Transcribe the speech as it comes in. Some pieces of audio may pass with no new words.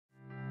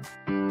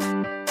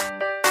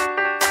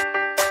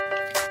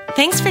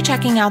Thanks for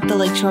checking out the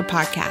Lakeshore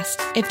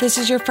Podcast. If this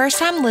is your first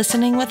time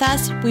listening with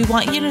us, we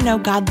want you to know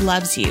God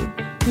loves you.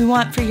 We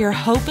want for your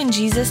hope in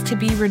Jesus to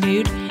be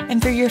renewed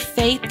and for your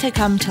faith to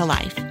come to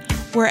life.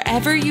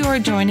 Wherever you are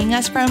joining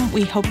us from,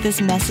 we hope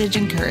this message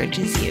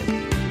encourages you.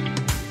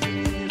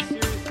 This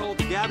series called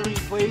The Gathering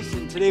Place,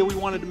 and today we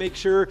wanted to make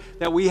sure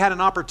that we had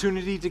an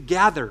opportunity to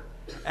gather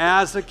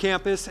as a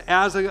campus,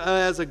 as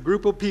a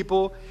group of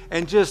people,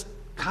 and just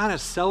kind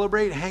of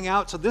celebrate, hang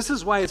out. So this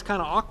is why it's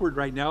kind of awkward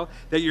right now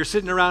that you're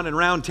sitting around in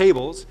round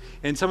tables,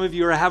 and some of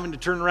you are having to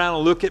turn around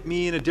and look at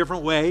me in a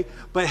different way.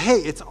 But hey,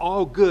 it's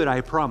all good,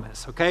 I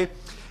promise, okay?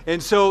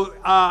 And so,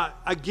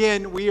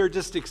 again, we are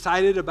just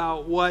excited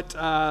about what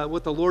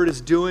the Lord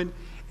is doing,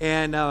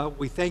 and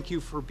we thank you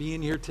for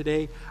being here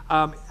today.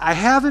 I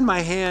have in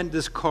my hand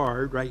this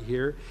card right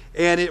here,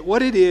 and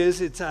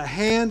it's a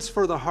Hands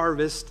for the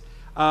Harvest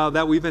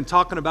that we've been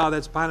talking about.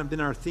 That's kind of been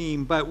our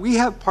theme, but we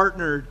have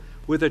partnered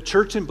with a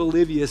church in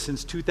Bolivia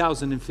since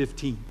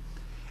 2015.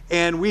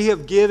 And we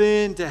have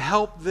given to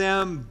help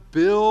them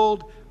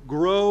build,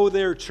 grow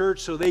their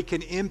church so they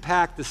can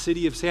impact the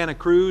city of Santa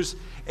Cruz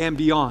and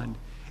beyond.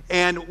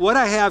 And what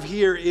I have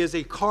here is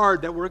a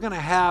card that we're going to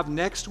have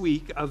next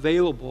week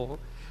available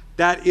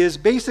that is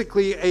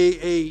basically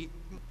a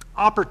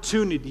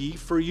opportunity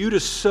for you to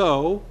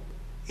sow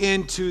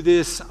into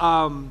this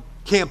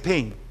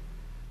campaign.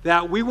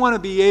 That we want to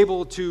be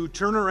able to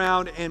turn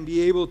around and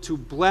be able to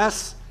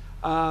bless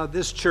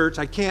this church.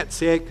 I can't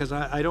say it because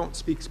I don't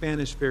speak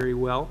Spanish very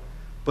well,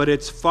 but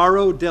it's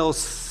Faro del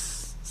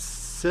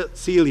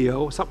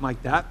Cielo, something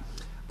like that.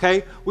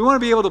 Okay, we want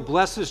to be able to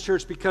bless this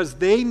church because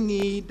they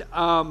need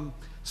some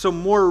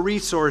more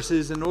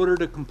resources in order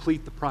to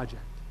complete the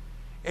project.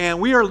 And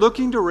we are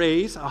looking to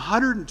raise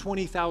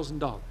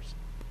 $120,000.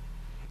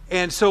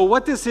 And so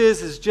what this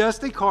is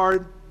just a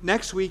card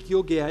next week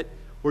you'll get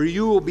where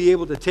you will be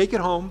able to take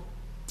it home.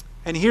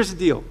 And here's the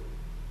deal.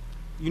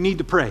 You need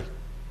to pray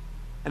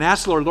and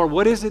ask the Lord,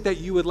 what is it that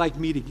you would like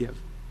me to give?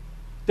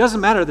 Doesn't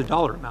matter the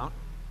dollar amount.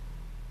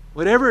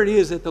 Whatever it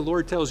is that the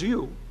Lord tells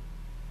you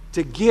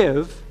to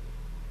give,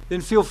 then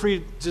feel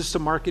free just to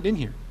mark it in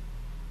here.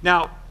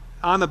 Now,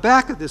 on the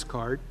back of this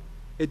card,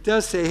 it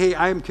does say, hey,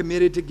 I am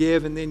committed to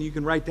give, and then you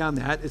can write down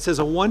that. It says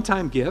a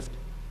one-time gift,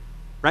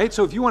 right?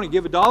 So if you want to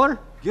give $1,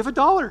 give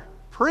 $1.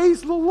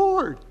 Praise the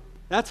Lord.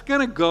 That's going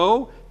to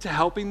go to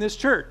helping this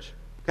church,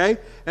 okay?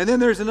 And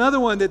then there's another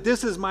one that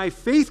this is my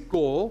faith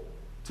goal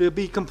to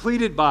be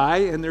completed by,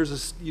 and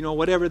there's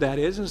whatever that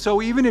is. And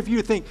so even if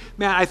you think,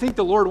 man, I think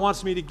the Lord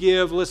wants me to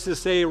give, let's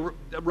just say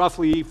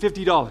roughly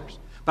 $50,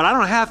 but I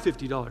don't have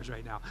 $50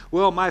 right now.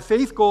 Well, my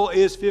faith goal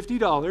is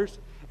 $50,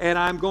 and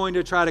I'm going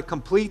to try to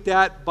complete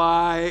that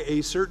by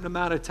a certain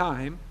amount of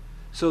time.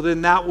 So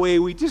then that way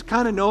we just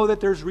kind of know that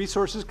there's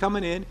resources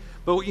coming in.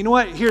 But you know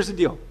what? Here's the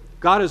deal.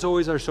 God is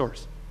always our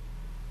source.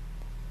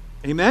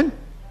 Amen?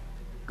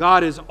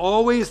 God is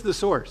always the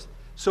source.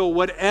 So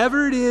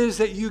whatever it is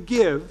that you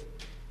give,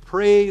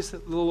 praise the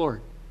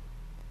Lord.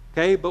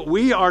 Okay? But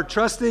we are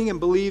trusting and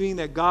believing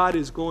that God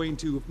is going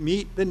to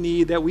meet the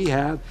need that we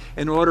have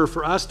in order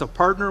for us to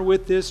partner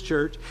with this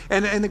church.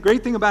 And the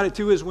great thing about it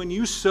too is when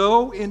you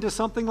sow into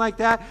something like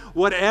that,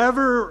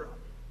 whatever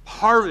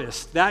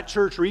harvest that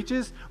church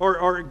reaches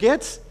or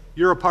gets,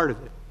 you're a part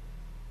of it.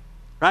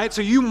 Right?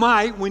 So you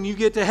might, when you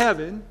get to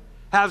heaven,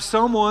 have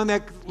someone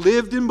that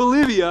lived in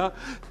Bolivia,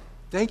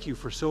 thank you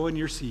for sowing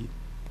your seed.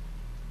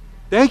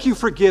 Thank you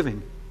for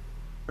giving.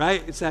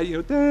 Right? It's that,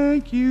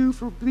 thank you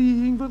for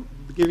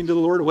giving to the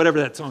Lord, or whatever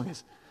that song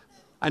is.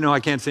 I know I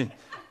can't sing.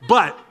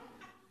 But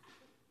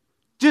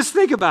just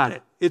think about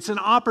it. It's an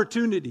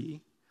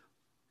opportunity.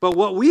 But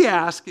what we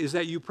ask is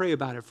that you pray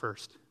about it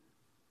first.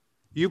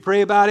 You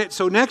pray about it.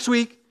 So next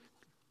week,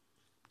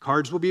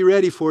 cards will be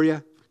ready for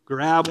you.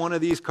 Grab one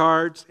of these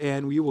cards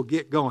and we will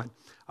get going.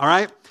 All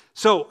right?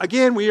 So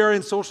again, we are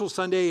in Social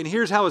Sunday, and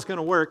here's how it's going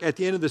to work. At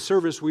the end of the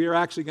service, we are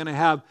actually going to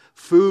have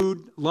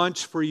food,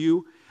 lunch for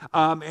you.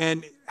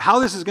 And how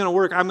this is going to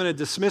work, I'm going to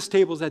dismiss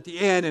tables at the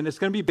end, and it's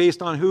going to be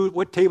based on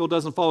what table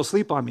doesn't fall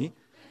asleep on me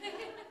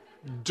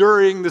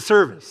during the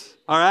service.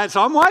 All right,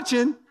 so I'm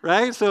watching,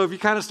 right? So if you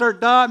kind of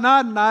start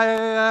nodding,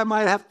 I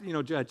might have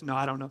to, judge. No,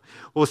 I don't know.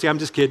 We'll see. I'm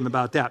just kidding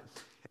about that.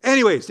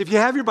 Anyways, if you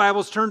have your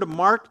Bibles, turn to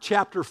Mark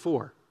chapter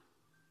 4.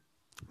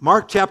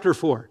 Mark chapter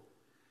 4.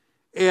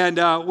 And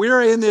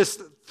we're in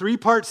this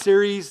 3-part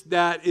series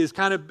that is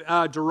kind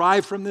of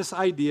derived from this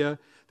idea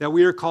that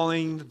we are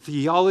calling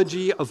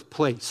Theology of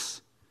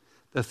Place.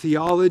 The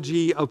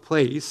Theology of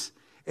Place.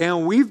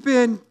 And we've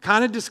been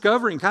kind of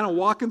discovering, kind of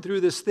walking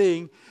through this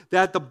thing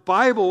that the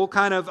Bible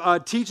kind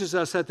of teaches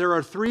us that there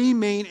are 3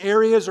 main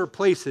areas or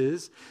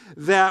places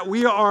that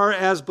we are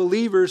as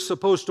believers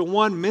supposed to,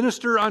 one,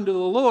 minister unto the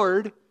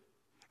Lord,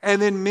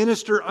 and then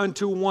minister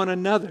unto one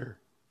another.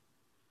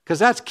 Because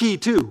that's key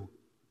too.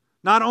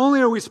 Not only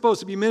are we supposed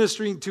to be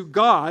ministering to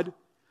God,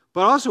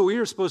 but also we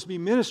are supposed to be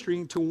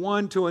ministering to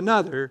one to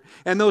another.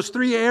 And those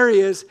 3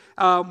 areas,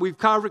 we've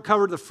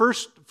covered the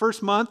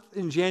first month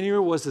in January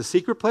was the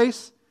secret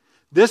place.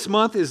 This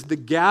month is the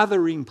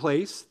gathering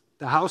place,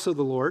 the house of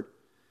the Lord.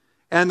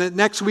 And the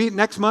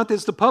next month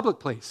is the public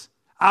place,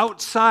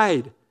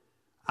 outside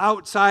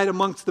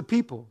amongst the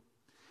people.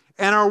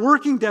 And our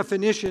working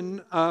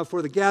definition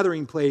for the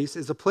gathering place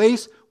is a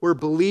place where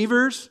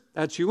believers,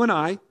 that's you and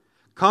I,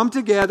 come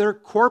together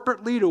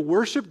corporately to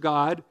worship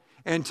God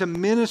and to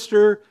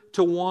minister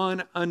to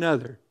one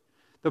another.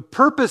 The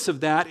purpose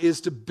of that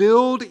is to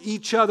build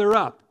each other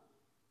up,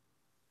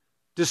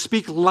 to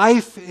speak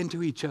life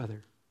into each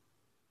other,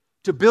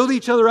 to build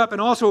each other up, and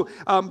also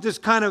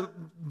just kind of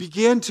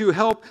begin to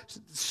help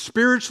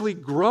spiritually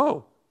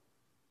grow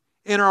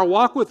in our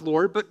walk with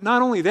Lord, but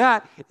not only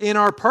that, in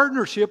our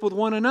partnership with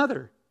one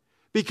another.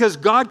 Because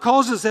God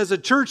calls us as a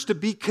church to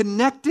be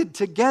connected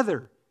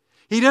together.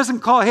 He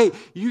doesn't call, hey,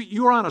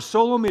 you are on a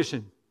solo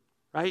mission,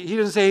 right? He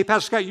doesn't say, hey,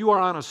 Pastor Scott, you are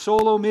on a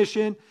solo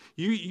mission.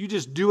 You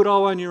just do it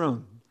all on your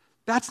own.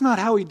 That's not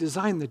how He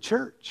designed the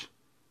church.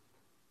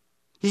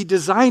 He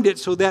designed it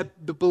so that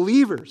the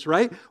believers,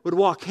 right, would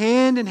walk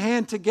hand in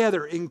hand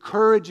together,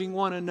 encouraging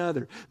one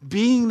another,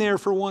 being there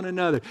for one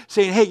another,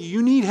 saying, hey,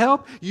 you need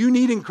help, you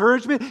need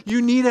encouragement,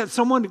 you need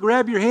someone to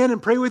grab your hand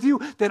and pray with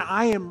you, then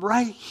I am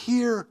right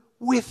here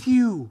with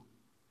you.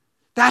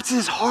 That's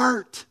His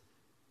heart.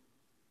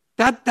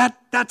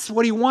 That's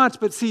what He wants.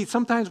 But see,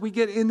 sometimes we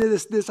get into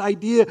this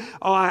idea,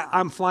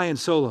 I'm flying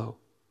solo.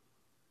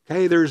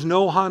 Okay, there's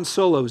no Han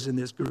Solos in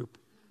this group.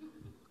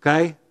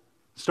 Okay?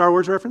 Star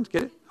Wars reference?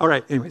 Get it? All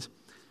right, anyways.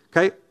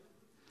 Okay?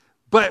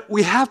 But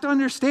we have to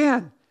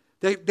understand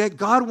that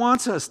God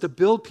wants us to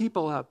build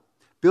people up,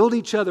 build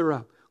each other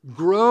up,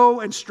 grow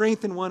and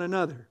strengthen one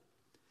another.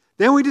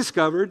 Then we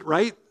discovered,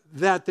 right,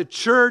 that the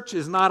church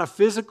is not a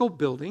physical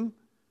building,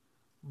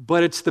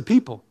 but it's the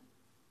people.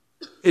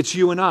 It's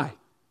you and I.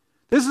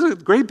 This is a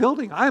great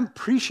building. I'm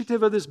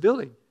appreciative of this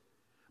building.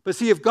 But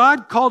see, if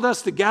God called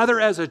us to gather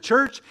as a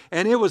church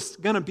and it was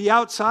going to be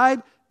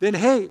outside, then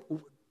hey,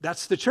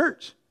 that's the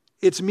church.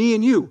 It's me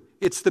and you.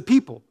 It's the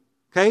people,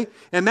 okay?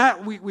 And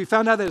that we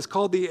found out that it's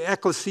called the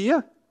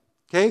ecclesia,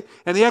 okay?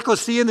 And the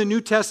ecclesia in the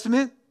New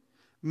Testament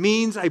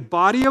means a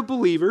body of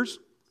believers,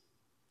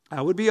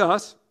 that would be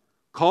us,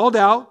 called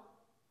out,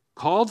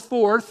 called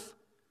forth,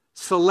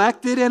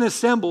 selected and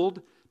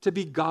assembled to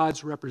be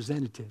God's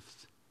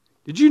representatives.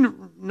 Did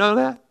you know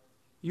that?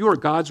 You are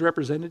God's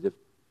representative,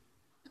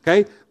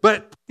 okay?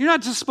 But you're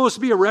not just supposed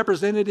to be a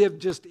representative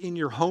just in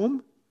your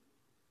home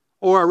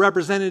or a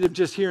representative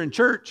just here in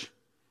church.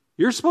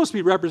 You're supposed to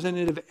be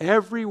representative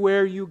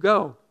everywhere you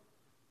go.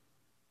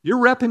 You're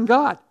repping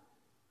God,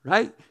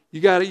 right?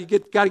 You got to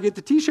get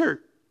the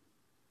T-shirt.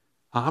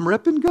 I'm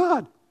repping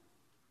God.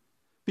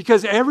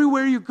 Because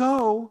everywhere you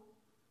go,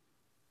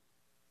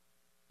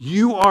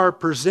 you are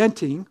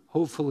presenting,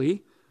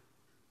 hopefully,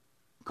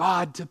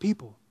 God to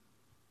people.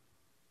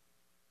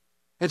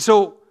 And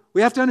so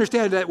we have to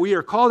understand that we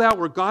are called out.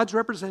 We're God's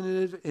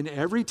representative in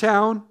every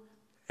town,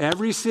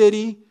 every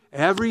city,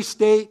 every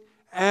state,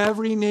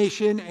 every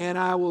nation, and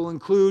I will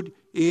include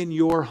in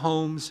your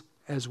homes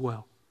as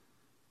well.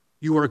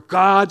 You are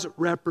God's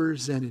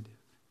representative.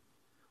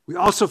 We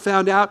also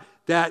found out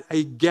that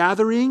a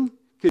gathering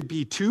could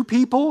be 2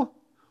 people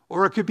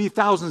or it could be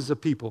thousands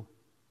of people.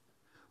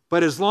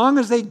 But as long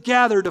as they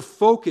gather to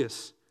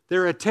focus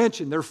their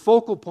attention, their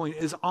focal point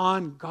is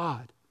on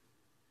God,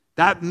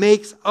 that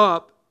makes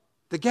up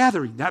the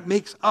gathering. That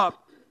makes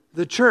up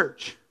the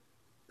church.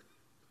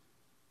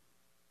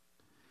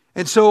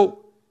 And so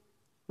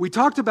we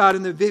talked about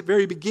in the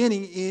very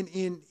beginning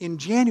in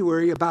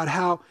January about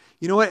how,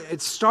 you know what,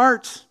 it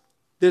starts,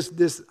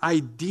 this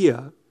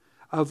idea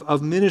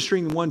of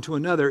ministering one to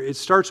another, it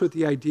starts with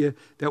the idea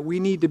that we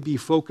need to be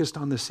focused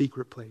on the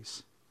secret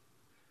place.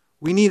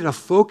 We need to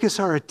focus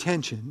our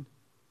attention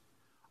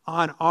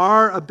on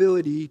our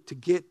ability to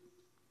get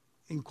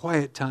in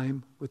quiet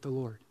time with the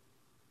Lord.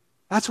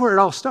 That's where it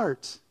all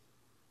starts.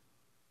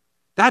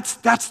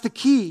 That's the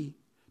key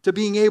to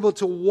being able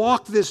to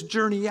walk this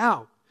journey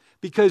out.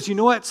 Because you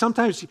know what?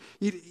 Sometimes,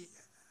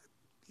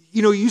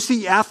 you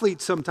see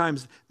athletes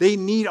sometimes, they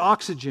need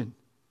oxygen,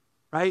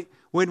 right?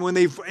 When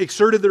they've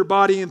exerted their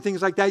body and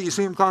things like that, you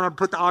see them kind of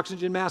put the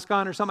oxygen mask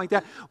on or something like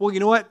that. Well, you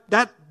know what?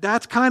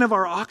 That's kind of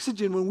our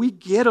oxygen when we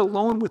get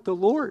alone with the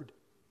Lord.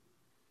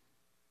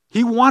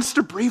 He wants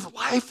to breathe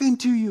life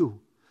into you.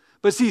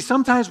 But see,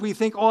 sometimes we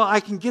think,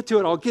 I can get to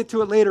it. I'll get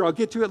to it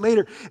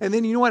later. And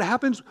then you know what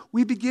happens?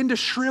 We begin to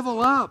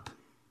shrivel up.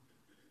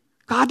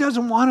 God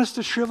doesn't want us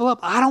to shrivel up.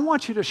 I don't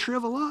want you to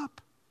shrivel up.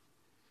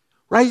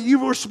 Right? You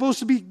were supposed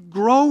to be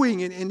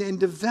growing and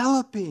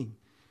developing.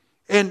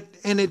 And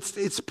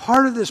it's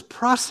part of this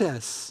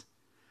process.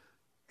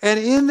 And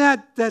in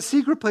that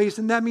secret place,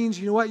 and that means,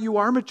 you know what? You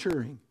are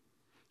maturing.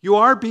 You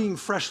are being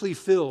freshly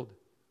filled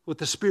with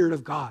the Spirit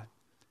of God.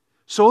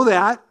 So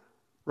that,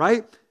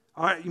 right?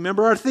 You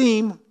remember our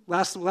theme?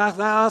 Last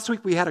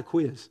week we had a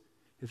quiz.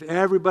 If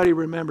everybody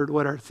remembered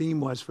what our theme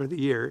was for the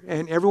year,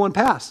 and everyone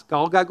passed,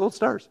 all got gold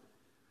stars.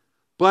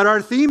 But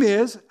our theme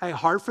is a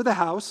heart for the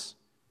house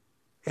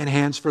and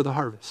hands for the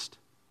harvest.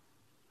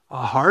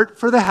 A heart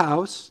for the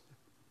house.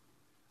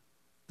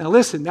 Now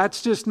listen,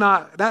 that's just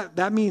not,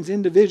 that means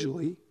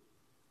individually.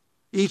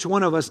 Each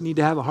one of us need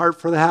to have a heart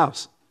for the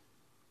house.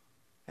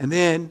 And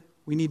then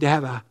we need to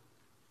have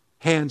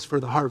hands for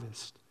the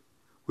harvest.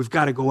 We've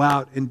got to go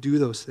out and do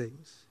those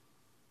things.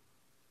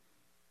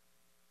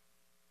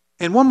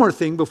 And one more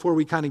thing before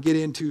we kind of get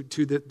into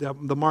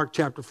the Mark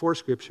chapter 4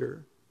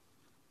 scripture.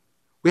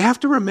 We have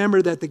to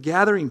remember that the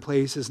gathering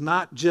place is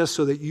not just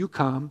so that you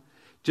come,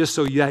 just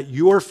so that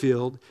you're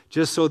filled,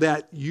 just so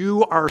that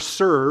you are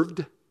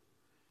served,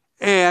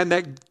 and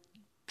that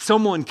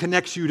someone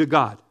connects you to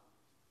God.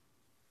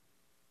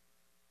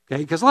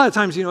 Okay? Because a lot of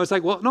times, it's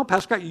like, well, no,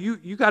 Pastor Scott,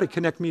 you got to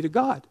connect me to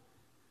God.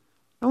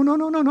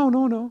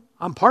 No.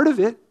 I'm part of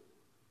it.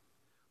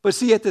 But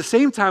see, at the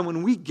same time,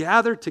 when we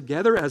gather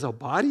together as a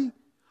body,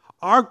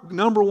 our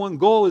number one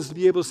goal is to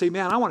be able to say,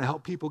 man, I want to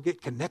help people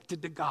get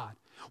connected to God.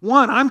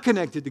 One, I'm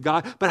connected to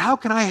God, but how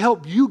can I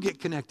help you get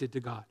connected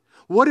to God?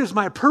 What is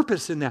my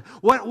purpose in that?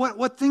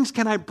 What things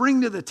can I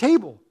bring to the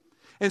table?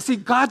 And see,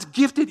 God's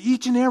gifted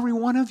each and every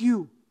one of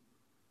you.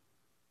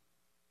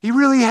 He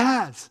really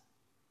has.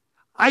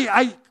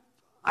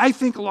 I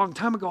think a long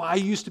time ago, I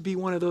used to be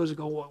one of those who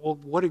go, well,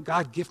 what did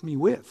God gift me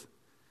with?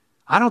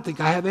 I don't think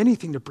I have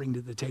anything to bring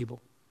to the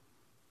table.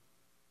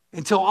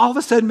 Until all of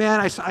a sudden,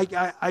 man,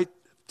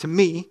 to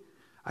me,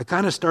 I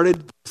kind of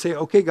started to say,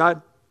 okay,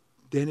 God,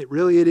 then it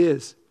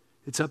is.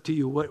 It's up to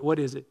you. What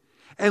is it?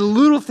 And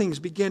little things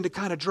began to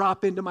kind of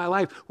drop into my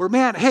life where,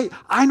 man, hey,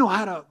 I know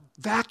how to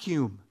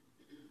vacuum.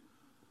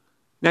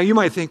 Now, you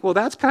might think, well,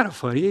 that's kind of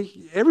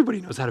funny.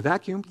 Everybody knows how to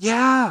vacuum.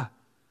 Yeah,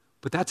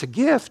 but that's a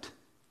gift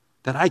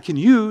that I can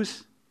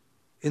use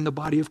in the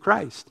body of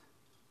Christ.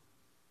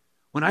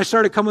 When I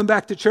started coming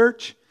back to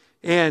church,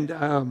 and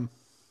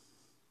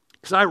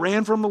because I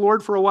ran from the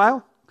Lord for a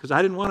while, because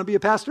I didn't want to be a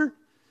pastor,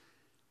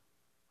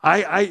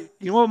 you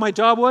know what my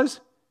job was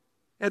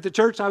at the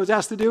church I was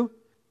asked to do?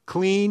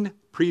 Clean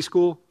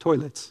preschool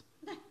toilets.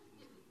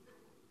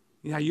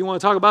 Yeah, you want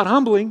to talk about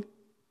humbling?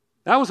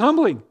 That was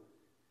humbling.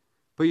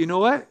 But you know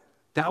what?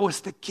 That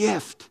was the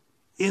gift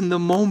in the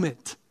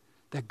moment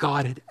that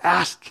God had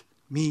asked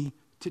me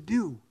to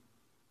do.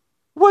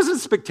 It wasn't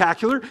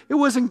spectacular. It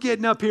wasn't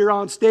getting up here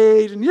on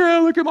stage and, yeah,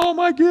 look at all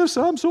my gifts.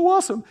 I'm so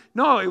awesome.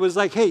 No, it was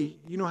like, hey,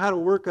 you know how to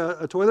work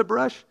a toilet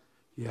brush?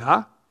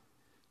 Yeah.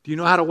 Do you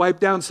know how to wipe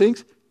down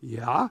sinks?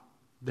 Yeah.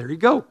 There you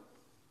go.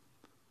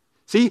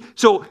 See,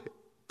 so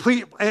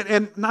please,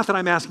 and not that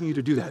I'm asking you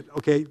to do that,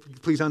 okay?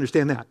 Please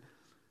understand that.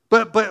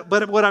 But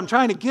what I'm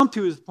trying to get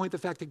to is the point, the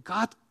fact that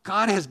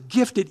God has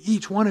gifted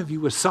each one of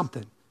you with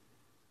something.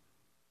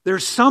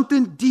 There's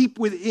something deep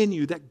within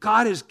you that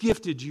God has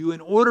gifted you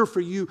in order for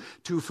you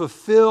to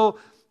fulfill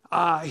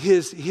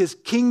His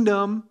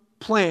kingdom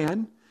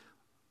plan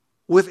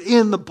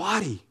within the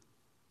body.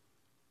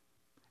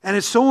 And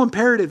it's so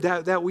imperative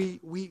that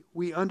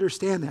we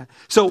understand that.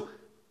 So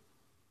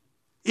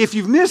if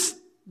you've missed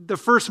the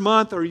first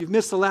month or you've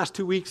missed the last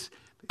 2 weeks,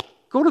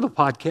 go to the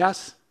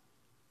podcast.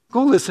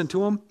 Go listen to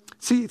them.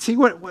 See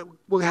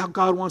how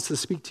God wants to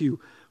speak to you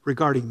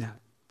regarding that.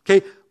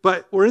 Okay?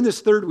 But we're in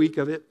this third week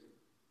of it.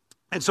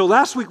 And so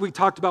last week we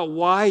talked about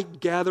why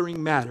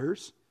gathering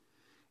matters.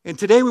 And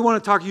today we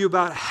want to talk to you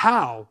about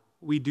how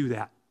we do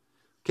that.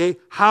 Okay?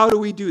 How do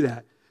we do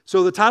that?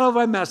 So the title of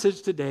my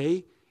message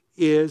today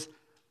is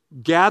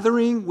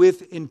Gathering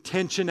with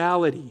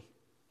Intentionality.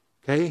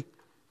 Okay?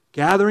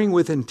 Gathering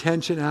with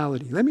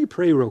intentionality. Let me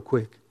pray real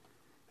quick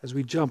as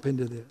we jump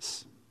into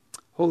this.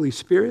 Holy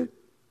Spirit,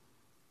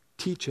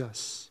 teach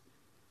us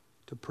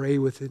to pray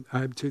with it,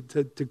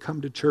 to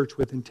come to church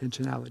with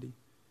intentionality.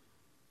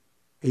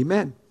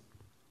 Amen.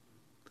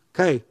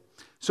 Okay,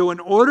 so in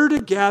order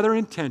to gather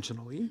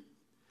intentionally,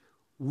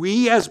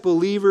 we as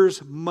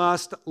believers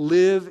must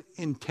live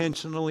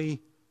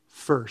intentionally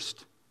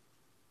first.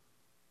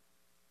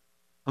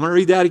 I'm going to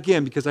read that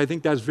again because I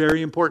think that's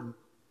very important.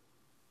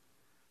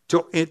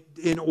 So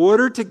in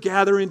order to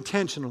gather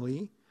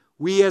intentionally,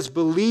 we as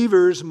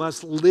believers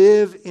must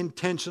live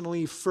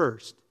intentionally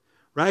first,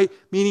 right?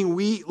 Meaning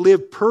we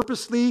live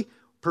purposely,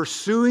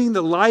 pursuing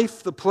the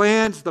life, the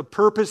plans, the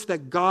purpose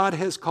that God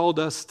has called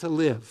us to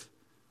live.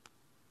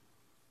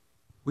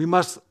 We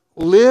must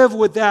live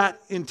with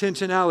that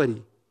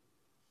intentionality.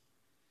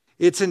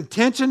 It's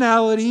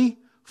intentionality,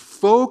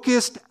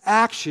 focused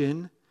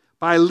action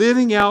by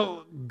living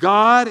out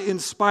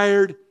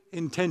God-inspired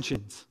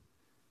intentions.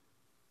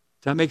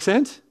 Does that make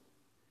sense?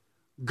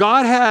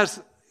 God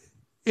has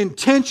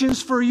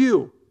intentions for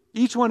you,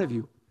 each one of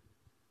you.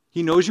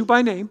 He knows you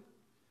by name.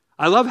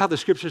 I love how the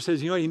scripture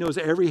says, He knows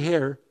every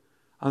hair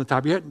on the top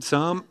of your head. And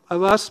some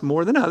of us,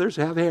 more than others,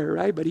 have hair,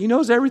 right? But He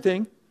knows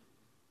everything.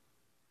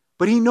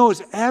 But He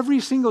knows every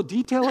single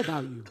detail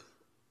about you.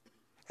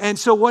 And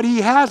so what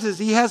He has is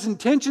He has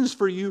intentions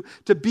for you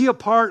to be a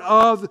part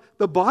of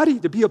the body,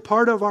 to be a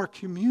part of our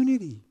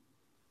community.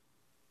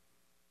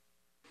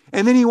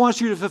 And then He wants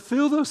you to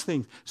fulfill those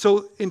things.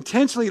 So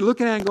intentionally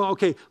looking at it and going,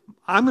 okay,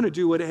 I'm going to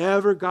do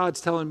whatever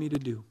God's telling me to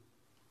do.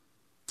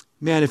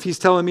 Man, if He's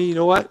telling me, you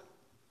know what?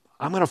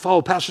 I'm going to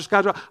follow Pastor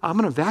Scott. I'm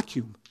going to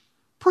vacuum.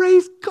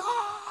 Praise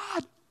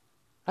God.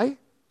 Right?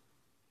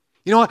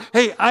 You know what?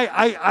 Hey,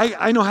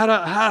 I know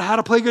how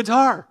to play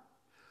guitar.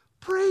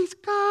 Praise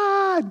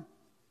God,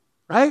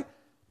 right?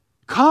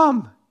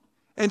 Come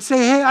and say,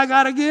 hey, I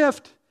got a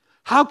gift.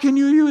 How can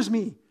you use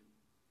me,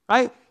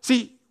 right?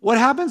 See, what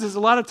happens is a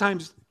lot of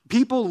times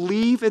people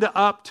leave it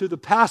up to the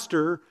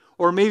pastor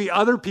or maybe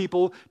other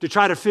people to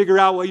try to figure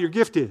out what your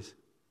gift is.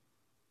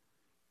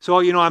 So,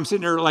 I'm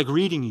sitting there like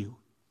reading you.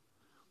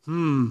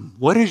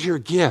 What is your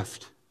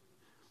gift?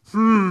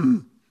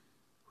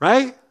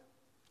 Right?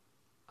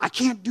 I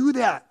can't do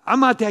that. I'm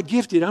not that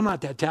gifted. I'm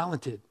not that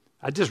talented.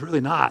 I'm just really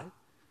not.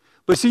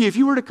 But see, if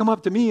you were to come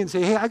up to me and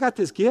say, hey, I got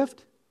this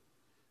gift,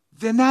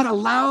 then that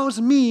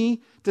allows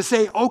me to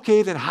say,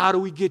 okay, then how do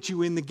we get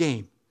you in the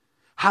game?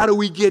 How do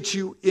we get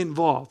you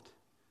involved?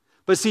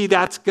 But see,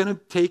 that's going to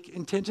take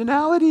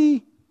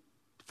intentionality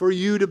for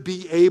you to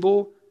be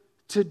able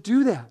to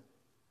do that.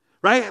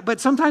 Right? But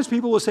sometimes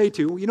people will say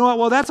too, you know what,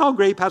 well, that's all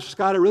great, Pastor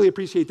Scott, I really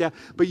appreciate that,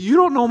 but you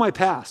don't know my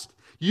past.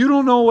 You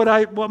don't know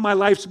what my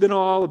life's been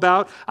all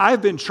about.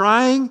 I've been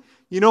trying.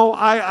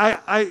 I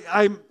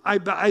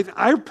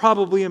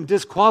probably am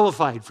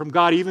disqualified from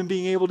God even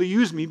being able to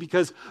use me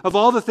because of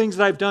all the things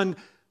that I've done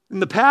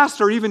in the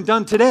past or even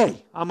done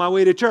today on my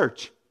way to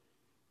church.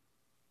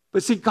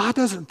 But see, God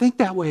doesn't think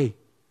that way.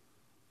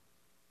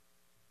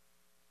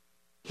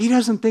 He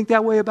doesn't think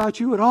that way about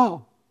you at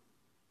all.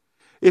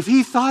 If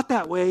he thought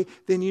that way,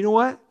 then you know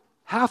what?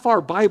 Half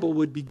our Bible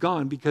would be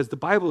gone because the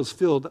Bible is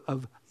filled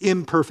of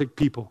imperfect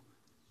people.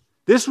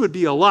 This would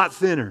be a lot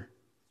thinner.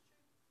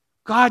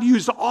 God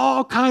used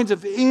all kinds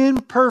of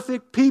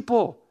imperfect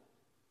people.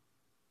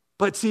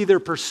 But see, their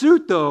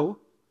pursuit, though,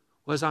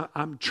 was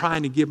I'm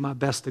trying to give my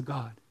best to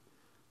God.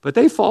 But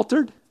they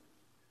faltered.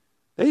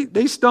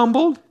 They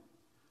stumbled.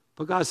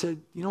 But God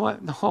said, you know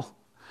what? No,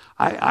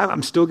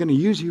 I'm still going to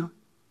use you.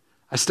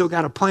 I still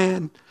got a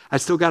plan. I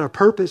still got a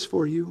purpose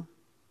for you.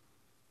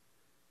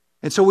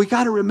 And so we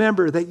got to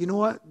remember that, you know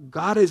what?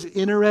 God is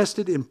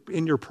interested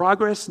in your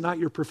progress, not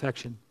your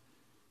perfection.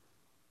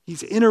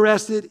 He's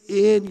interested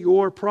in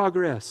your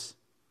progress.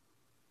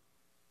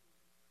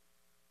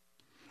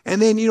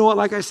 And then, you know what,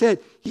 like I said,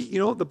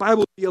 the Bible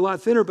would be a lot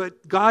thinner,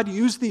 but God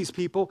used these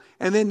people.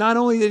 And then not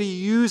only did he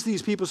use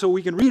these people so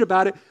we can read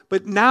about it,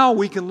 but now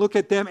we can look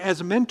at them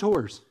as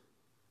mentors.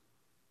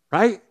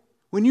 Right?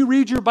 When you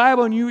read your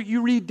Bible and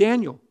you read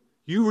Daniel,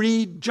 you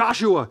read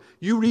Joshua,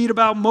 you read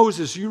about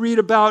Moses, you read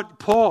about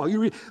Paul,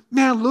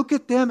 look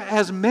at them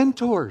as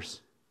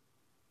mentors.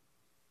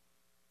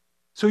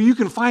 So you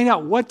can find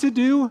out what to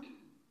do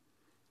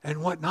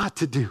and what not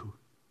to do.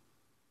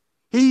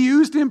 He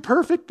used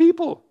imperfect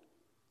people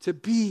to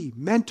be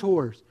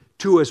mentors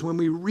to us when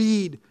we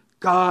read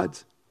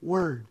God's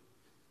word.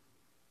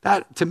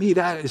 That, to me,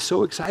 that is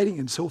so exciting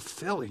and so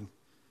filling.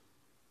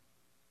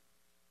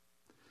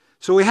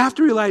 So we have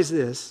to realize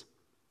this.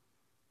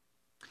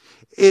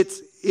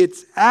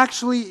 It's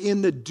actually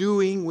in the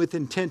doing with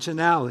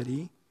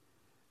intentionality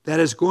that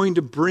is going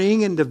to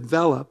bring and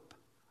develop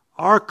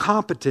our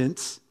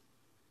competence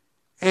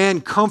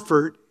and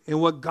comfort in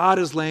what God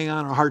is laying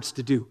on our hearts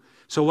to do.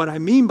 So what I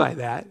mean by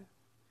that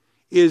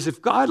is if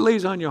God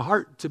lays on your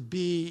heart to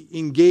be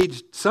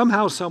engaged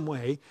somehow, some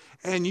way,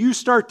 and you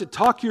start to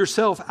talk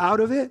yourself out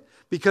of it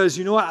because,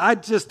 you know what, I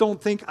just don't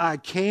think I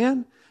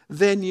can,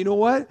 then you know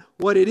what?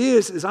 What it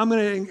is I'm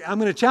going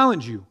to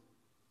challenge you.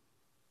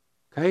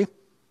 Okay?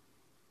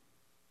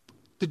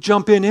 To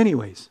jump in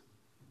anyways.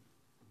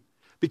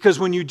 Because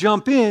when you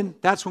jump in,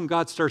 that's when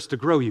God starts to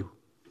grow you.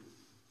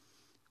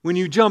 When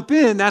you jump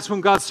in, that's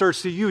when God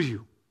starts to use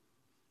you.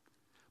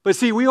 But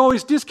see, we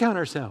always discount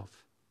ourselves.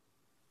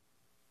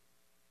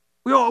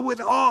 We all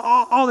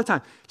the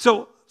time.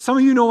 So some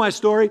of you know my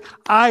story.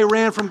 I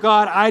ran from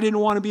God. I didn't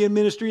want to be in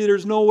ministry.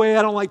 There's no way.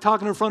 I don't like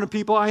talking in front of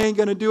people. I ain't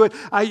going to do it.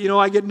 I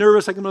get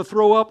nervous. I'm going to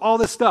throw up. All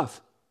this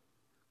stuff.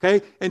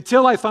 Okay?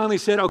 Until I finally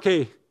said,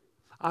 okay,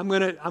 I'm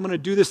going to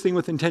do this thing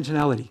with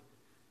intentionality.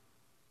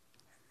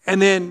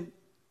 And then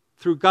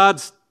through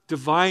God's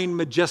divine,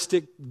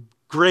 majestic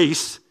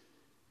grace,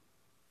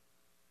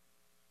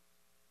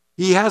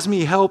 He has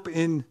me help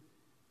in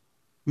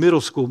middle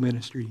school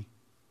ministry.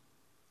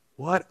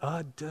 What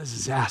a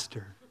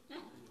disaster.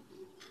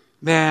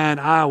 Man,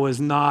 I was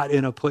not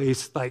in a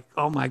place like,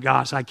 oh my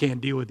gosh, I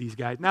can't deal with these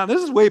guys. Now,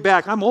 this is way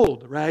back. I'm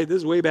old, right? This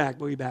is way back,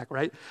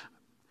 right?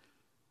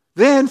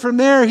 Then from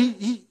there,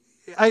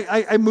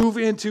 I move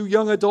into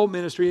young adult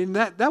ministry, and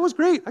that was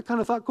great. I kind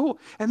of thought, cool.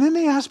 And then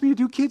they asked me to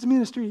do kids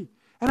ministry.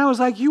 And I was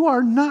like, you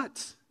are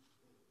nuts.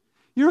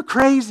 You're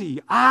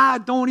crazy. I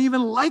don't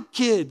even like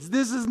kids.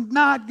 This is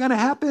not going to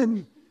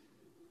happen.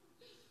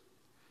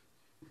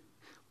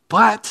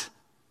 But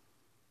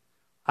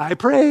I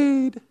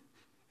prayed,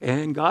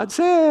 and God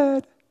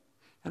said,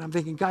 and I'm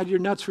thinking, God, you're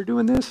nuts for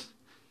doing this.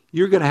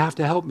 You're going to have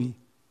to help me.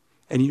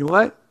 And you know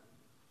what?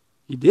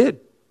 He did.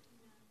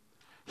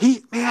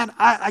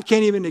 I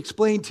can't even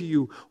explain to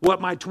you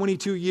what my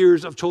 22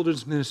 years of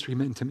children's ministry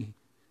meant to me.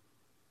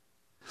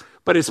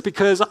 But it's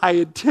because I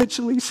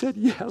intentionally said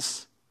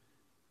yes.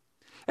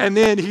 And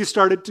then he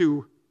started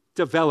to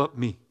develop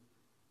me.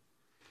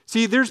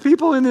 See, there's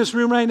people in this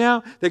room right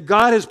now that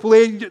God has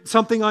laid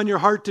something on your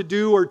heart to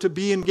do or to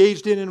be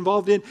engaged in and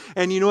involved in,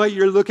 and you know what?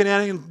 You're looking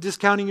at it and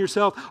discounting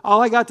yourself.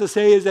 All I got to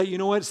say is that, you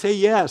know what? Say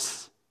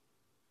yes.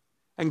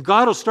 And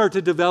God will start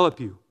to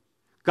develop you.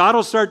 God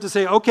will start to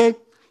say, okay,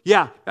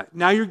 yeah,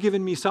 now you're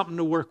giving me something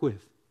to work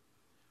with.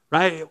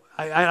 Right?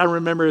 I don't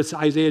remember, it's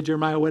Isaiah,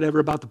 Jeremiah, whatever,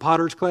 about the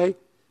potter's clay.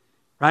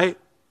 Right?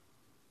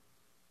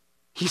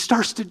 He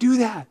starts to do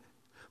that.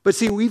 But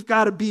see, we've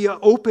got to be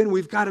open,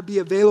 we've got to be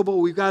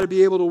available, we've got to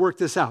be able to work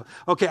this out.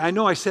 Okay, I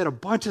know I said a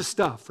bunch of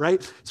stuff,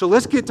 right? So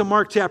let's get to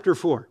Mark chapter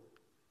 4.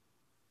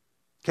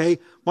 Okay,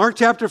 Mark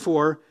chapter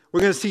 4, we're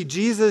going to see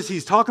Jesus,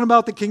 he's talking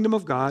about the kingdom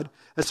of God,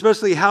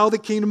 especially how the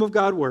kingdom of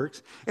God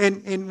works.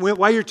 And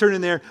while you're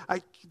turning there,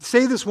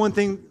 say this one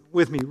thing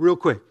with me real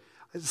quick.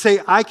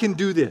 Say, I can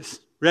do this.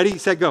 Ready,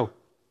 set, go.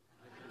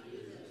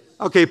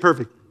 Okay,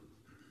 perfect.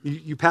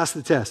 You passed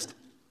the test.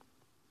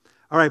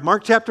 All right,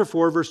 Mark chapter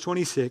 4, verse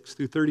 26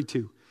 through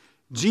 32.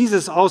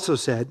 Jesus also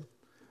said,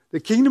 the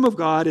kingdom of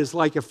God is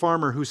like a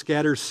farmer who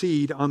scatters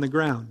seed on the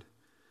ground.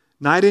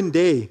 Night and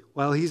day,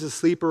 while he's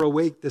asleep or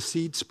awake, the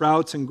seed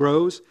sprouts and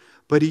grows,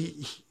 but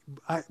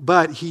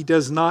he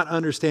does not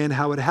understand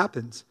how it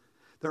happens.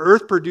 The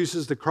earth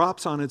produces the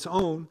crops on its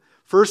own.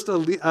 First a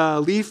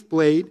leaf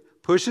blade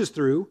pushes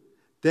through,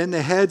 then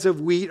the heads of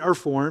wheat are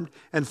formed,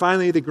 and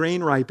finally the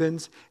grain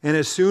ripens, and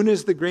as soon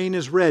as the grain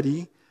is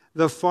ready,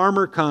 the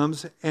farmer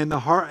comes and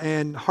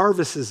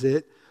harvests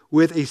it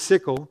with a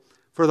sickle,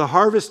 for the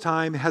harvest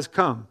time has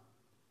come.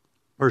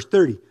 Verse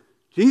 30,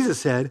 Jesus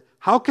said,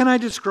 how can I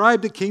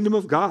describe the kingdom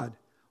of God?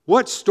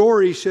 What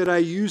story should I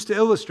use to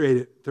illustrate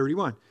it?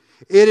 31,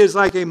 it is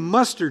like a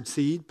mustard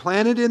seed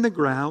planted in the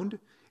ground.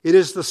 It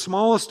is the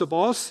smallest of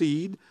all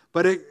seed,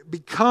 but it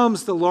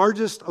becomes the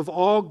largest of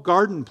all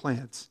garden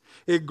plants.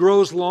 It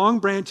grows long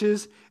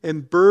branches,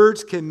 and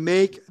birds can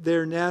make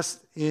their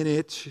nest in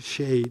its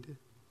shade.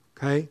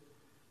 Okay?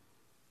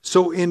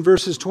 So in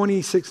verses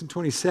 26 and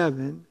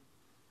 27,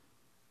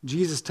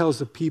 Jesus tells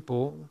the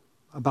people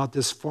about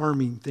this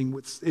farming thing.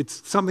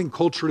 It's something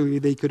culturally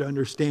they could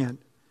understand.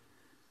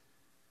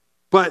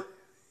 But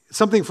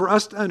something for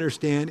us to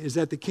understand is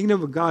that the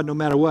kingdom of God, no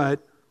matter what,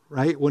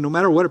 right? Well, no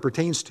matter what it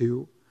pertains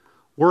to,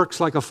 works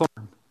like a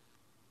farm.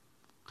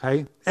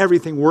 Okay?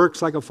 Everything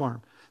works like a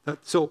farm.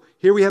 So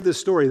here we have this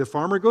story. The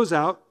farmer goes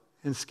out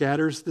and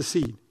scatters the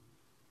seed.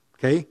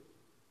 Okay?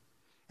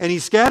 And he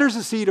scatters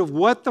the seed of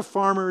what the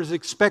farmer is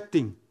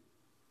expecting.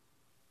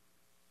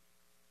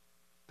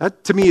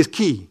 That, to me, is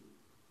key.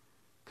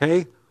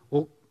 Okay?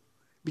 Well,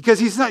 because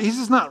he's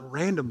just not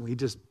randomly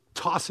just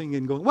tossing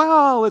and going,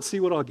 well, let's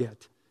see what I'll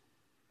get.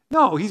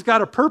 No, he's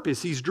got a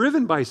purpose. He's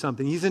driven by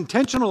something. He's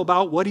intentional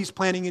about what he's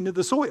planting into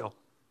the soil.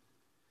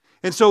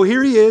 And so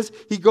here he is.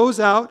 He goes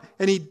out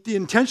and he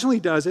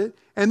intentionally does it.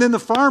 And then the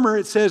farmer,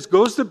 it says,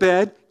 goes to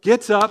bed,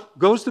 gets up,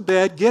 goes to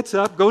bed, gets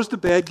up, goes to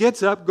bed,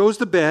 gets up, goes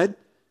to bed.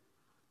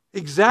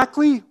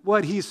 Exactly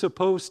what he's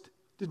supposed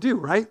to do,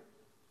 right?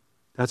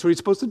 That's what he's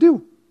supposed to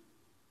do.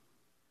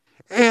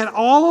 And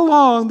all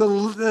along,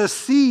 the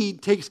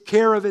seed takes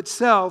care of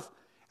itself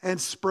and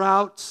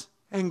sprouts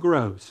and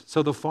grows.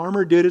 So the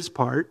farmer did his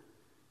part.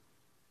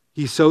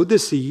 He sowed the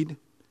seed,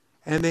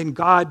 and then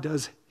God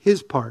does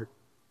his part,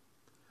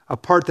 a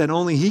part that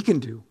only he can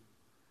do.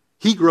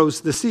 He grows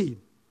the seed.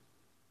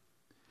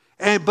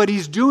 But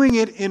he's doing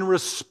it in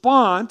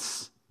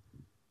response,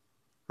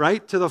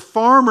 right, to the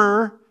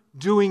farmer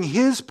doing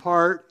his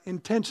part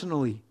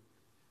intentionally.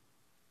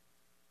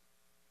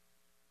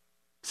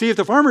 See, if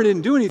the farmer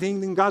didn't do anything,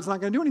 then God's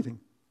not going to do anything,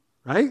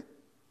 right?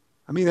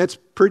 I mean, that's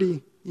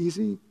pretty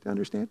easy to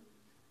understand.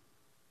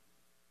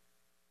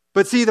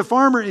 But see, the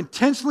farmer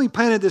intentionally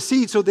planted the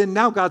seed, so then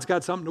now God's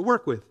got something to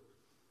work with.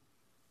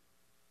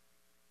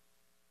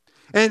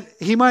 And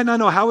he might not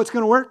know how it's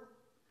going to work,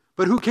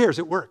 but who cares?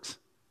 It works.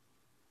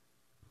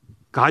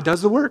 God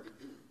does the work.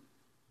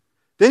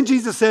 Then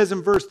Jesus says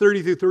in verse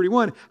 30 through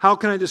 31, how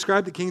can I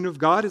describe the kingdom of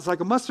God? It's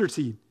like a mustard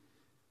seed.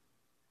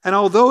 And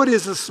although it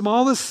is the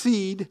smallest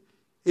seed,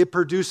 it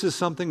produces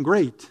something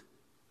great.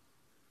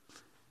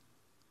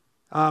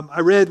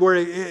 I read where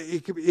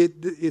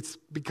it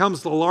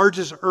becomes the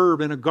largest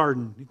herb in a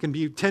garden. It can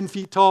be 10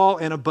 feet tall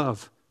and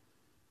above.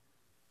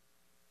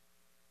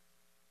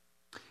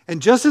 And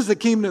just as the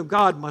kingdom of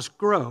God must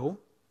grow,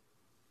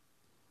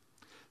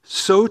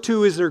 so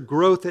too is there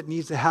growth that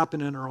needs to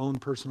happen in our own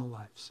personal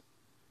lives.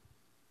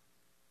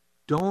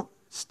 Don't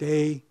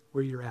stay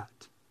where you're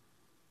at.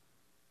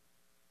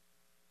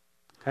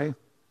 Okay?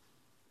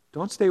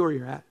 Don't stay where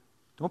you're at.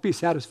 Don't be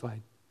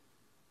satisfied.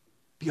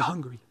 Be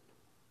hungry.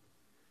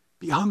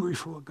 Be hungry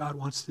for what God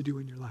wants to do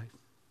in your life.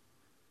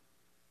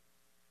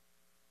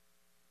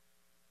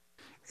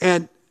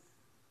 And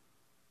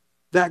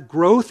that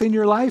growth in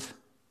your life,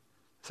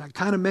 as I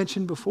kind of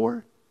mentioned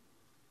before,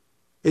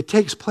 it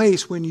takes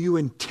place when you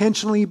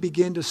intentionally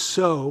begin to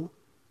sow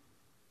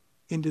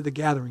into the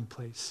gathering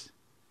place,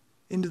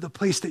 into the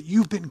place that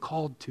you've been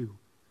called to.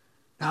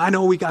 Now, I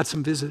know we got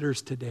some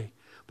visitors today,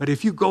 but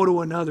if you go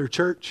to another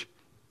church,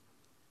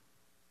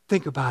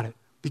 think about it.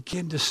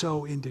 Begin to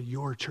sow into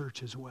your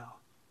church as well.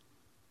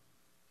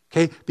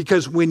 Okay?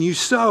 Because when you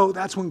sow,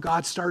 that's when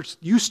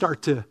you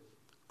start to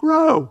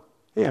grow.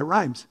 Hey, it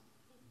rhymes.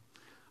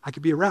 I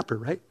could be a rapper,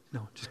 right?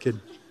 No, just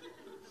kidding.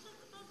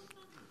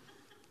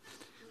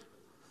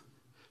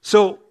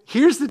 So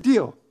here's the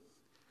deal.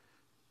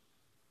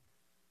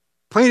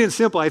 Plain and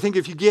simple, I think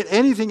if you get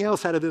anything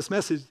else out of this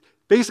message,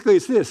 basically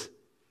it's this.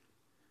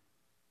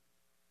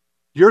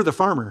 You're the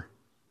farmer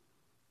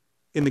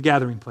in the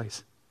gathering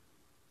place.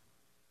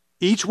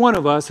 Each one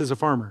of us is a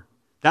farmer.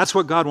 That's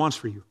what God wants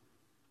for you.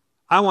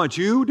 I want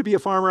you to be a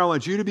farmer. I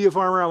want you to be a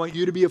farmer. I want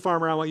you to be a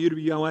farmer. I want you to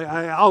be,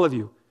 all of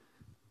you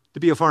to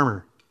be a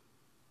farmer.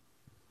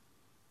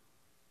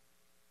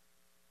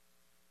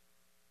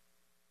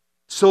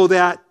 So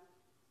that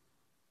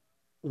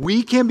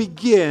we can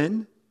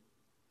begin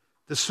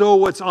to sow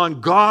what's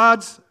on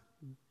God's,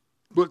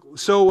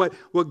 sow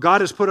what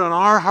God has put on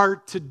our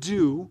heart to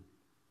do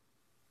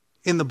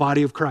in the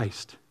body of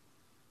Christ.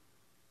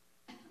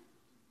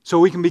 So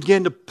we can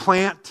begin to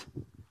plant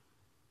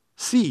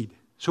seed.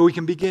 So we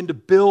can begin to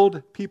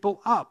build people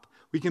up.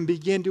 We can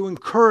begin to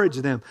encourage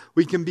them.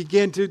 We can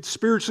begin to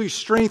spiritually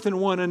strengthen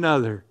one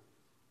another.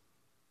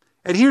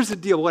 And here's the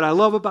deal. What I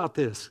love about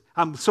this,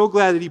 I'm so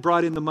glad that he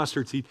brought in the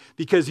mustard seed,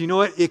 because you know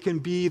what? It can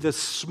be the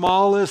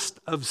smallest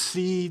of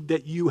seed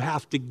that you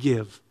have to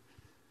give.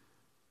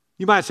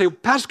 You might say,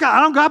 Pastor Scott,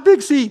 I don't got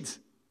big seeds.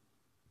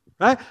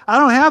 Right? I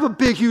don't have a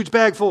big, huge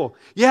bag full.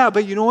 Yeah,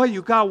 but you know what?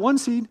 You've got one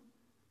seed.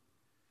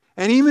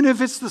 And even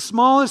if it's the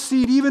smallest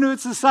seed, even if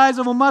it's the size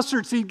of a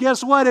mustard seed,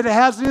 guess what? It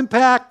has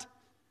impact.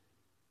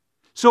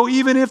 So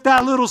even if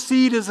that little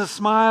seed is a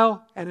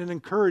smile and an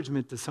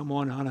encouragement to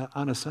someone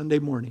on a Sunday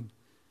morning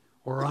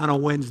or on a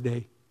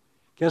Wednesday,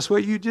 guess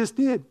what you just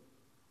did?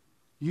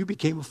 You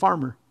became a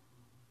farmer.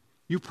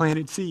 You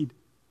planted seed.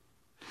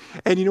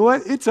 And you know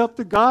what? It's up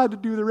to God to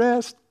do the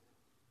rest.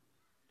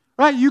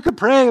 Right? You could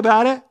pray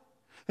about it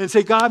and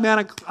say, God,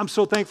 man, I'm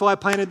so thankful I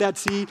planted that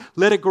seed.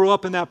 Let it grow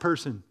up in that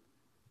person.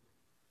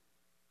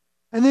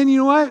 And then you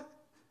know what?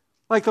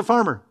 Like the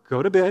farmer,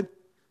 go to bed,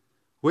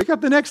 wake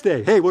up the next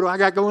day. Hey, what do I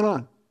got going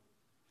on?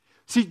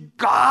 See,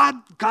 God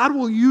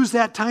will use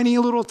that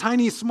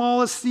tiny,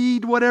 smallest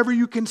seed, whatever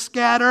you can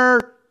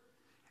scatter,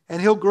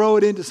 and he'll grow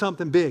it into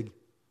something big.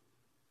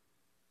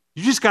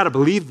 You just got to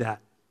believe that.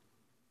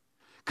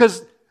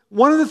 Because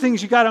one of the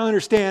things you got to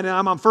understand, and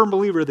I'm a firm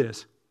believer of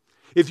this,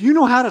 if you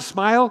know how to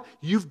smile,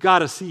 you've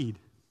got a seed.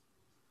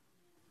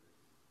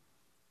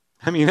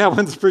 I mean, that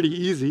one's pretty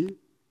easy.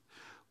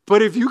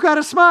 But if you got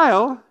a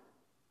smile,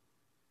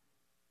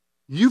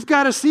 you've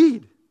got a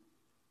seed.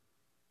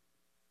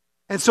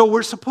 And so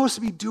we're supposed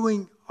to be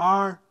doing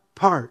our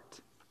part,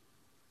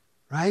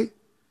 right?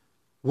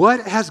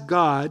 What has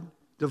God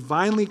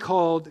divinely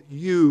called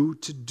you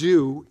to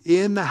do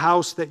in the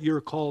house that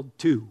you're called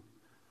to?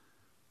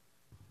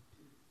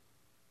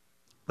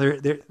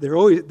 There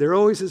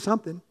always is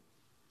something.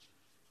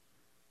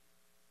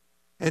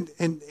 And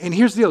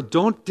here's the deal.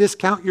 Don't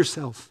discount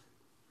yourself.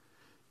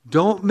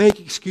 Don't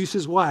make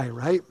excuses why,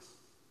 right?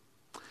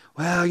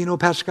 Well, you know,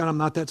 Pastor Scott, I'm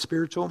not that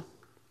spiritual.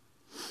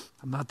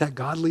 I'm not that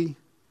godly.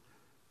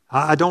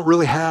 I don't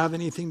really have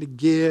anything to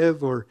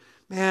give. Or,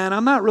 man,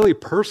 I'm not really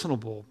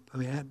personable. I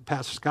mean,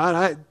 Pastor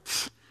Scott,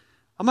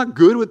 I'm not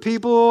good with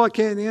people. I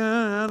can't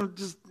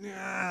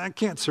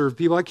serve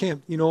people. I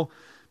can't,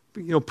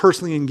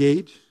 personally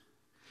engage.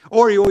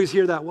 Or you always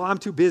hear that, well, I'm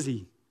too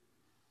busy.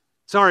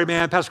 Sorry,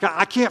 man, Pastor Scott,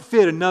 I can't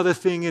fit another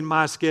thing in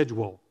my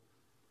schedule.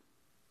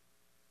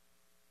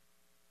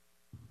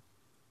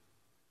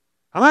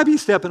 I might be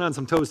stepping on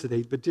some toes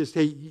today, but just,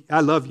 hey,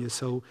 I love you,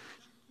 so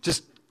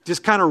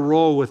just kind of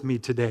roll with me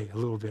today a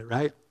little bit,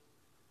 right?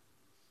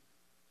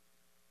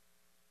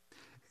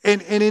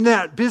 And in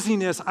that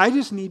busyness, I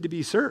just need to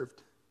be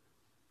served.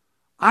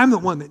 I'm the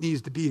one that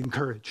needs to be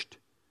encouraged.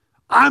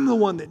 I'm the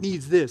one that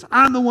needs this.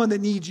 I'm the one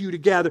that needs you to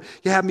gather.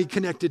 You have me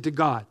connected to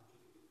God.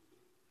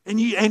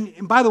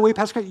 And by the way,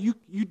 Pastor Scott,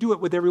 you do it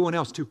with everyone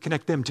else too.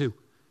 Connect them too.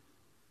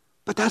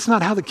 But that's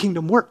not how the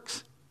kingdom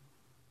works.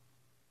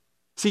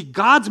 See,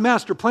 God's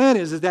master plan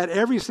is that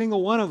every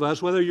single one of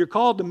us, whether you're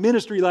called to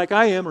ministry like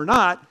I am or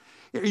not,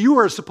 you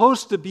are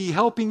supposed to be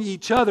helping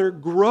each other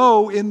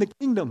grow in the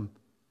kingdom.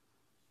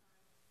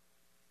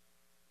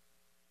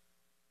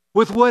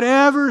 With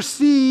whatever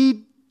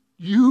seed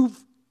you've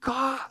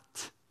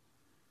got.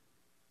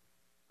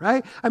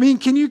 Right? I mean,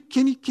 can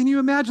you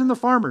imagine the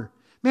farmer?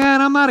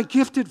 Man, I'm not a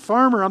gifted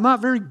farmer. I'm not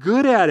very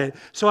good at it.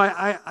 So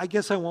I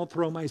guess I won't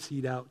throw my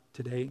seed out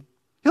today.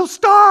 He'll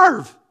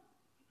starve.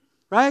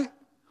 Right?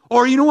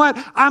 Or you know what?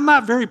 I'm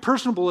not very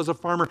personable as a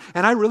farmer,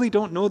 and I really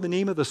don't know the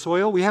name of the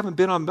soil. We haven't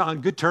been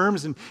on good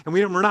terms, and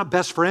we're not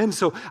best friends,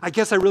 so I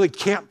guess I really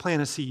can't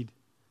plant a seed.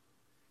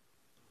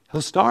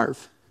 He'll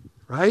starve,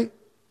 right?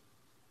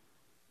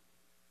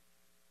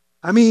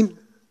 I mean,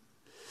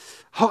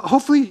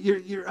 hopefully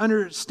you're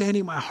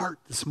understanding my heart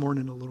this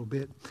morning a little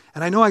bit,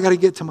 and I know I got to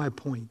get to my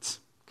points,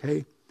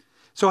 okay?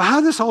 So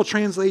how does this all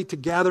translate to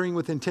gathering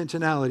with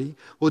intentionality?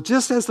 Well,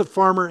 just as the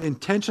farmer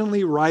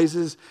intentionally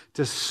rises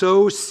to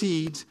sow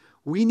seeds,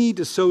 we need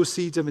to sow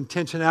seeds of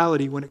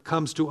intentionality when it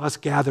comes to us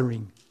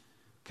gathering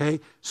Okay?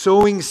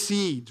 Sowing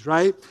seeds,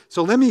 right?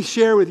 So let me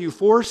share with you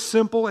 4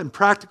 simple and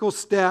practical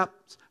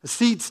steps,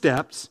 seed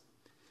steps,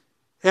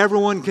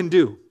 everyone can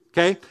do.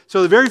 Okay?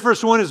 So the very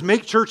first one is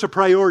make church a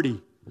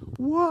priority.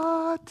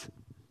 What?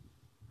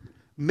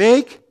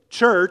 Make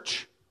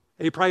church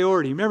a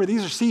priority. Remember,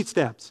 these are seed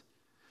steps.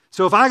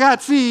 So if I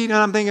got seed and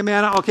I'm thinking,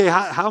 man, okay,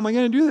 how am I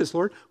going to do this,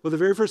 Lord? Well, the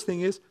very first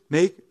thing is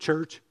make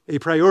church a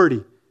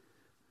priority.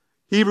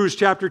 Hebrews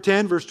chapter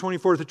 10, verse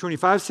 24 to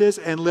 25 says,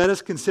 and let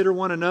us consider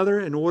one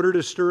another in order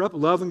to stir up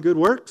love and good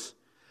works,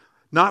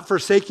 not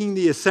forsaking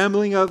the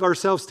assembling of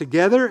ourselves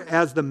together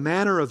as the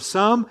manner of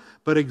some,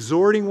 but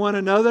exhorting one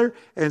another,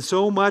 and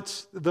so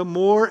much the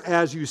more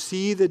as you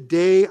see the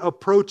day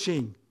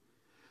approaching.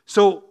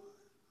 So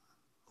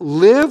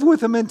live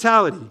with a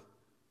mentality,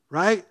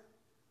 right?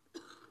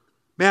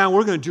 Man,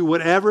 we're going to do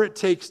whatever it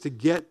takes to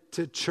get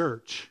to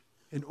church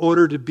in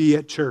order to be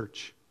at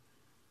church.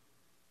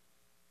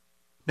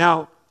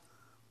 Now,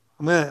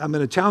 I'm going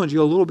to challenge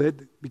you a little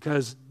bit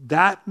because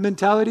that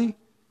mentality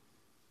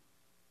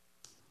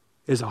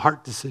is a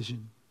heart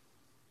decision.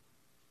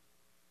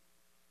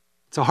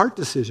 It's a heart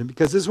decision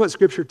because this is what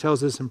Scripture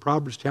tells us in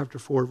Proverbs chapter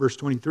 4, verse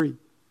 23.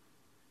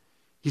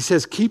 He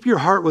says, keep your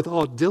heart with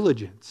all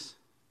diligence,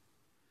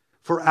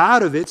 for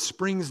out of it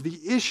springs the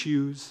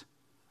issues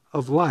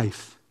of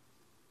life.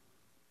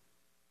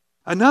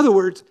 In other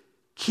words,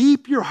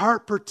 keep your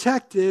heart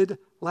protected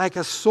like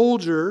a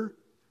soldier,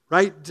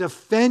 right,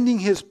 defending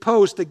his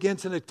post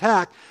against an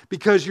attack,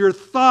 because your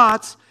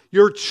thoughts,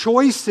 your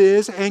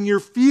choices, and your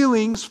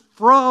feelings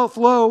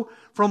flow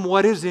from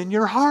what is in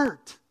your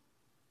heart.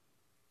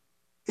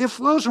 It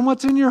flows from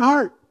what's in your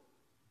heart.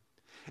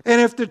 And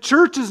if the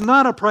church is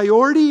not a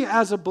priority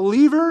as a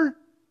believer,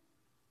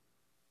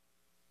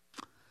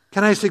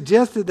 can I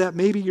suggest that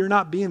maybe you're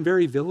not being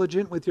very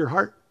vigilant with your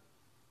heart?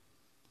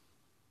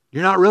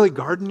 You're not really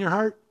guarding your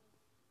heart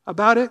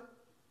about it?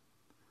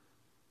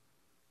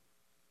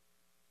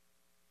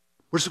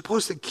 We're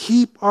supposed to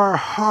keep our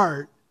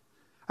heart.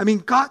 I mean,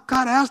 God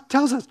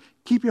tells us,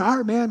 keep your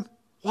heart, man.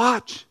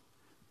 Watch.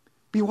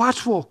 Be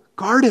watchful.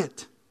 Guard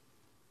it.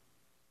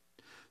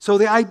 So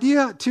the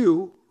idea,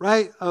 too,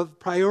 right, of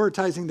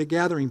prioritizing the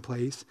gathering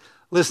place,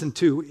 listen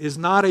to, is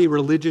not a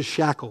religious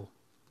shackle.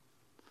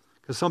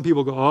 Because some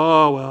people go,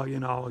 oh, well,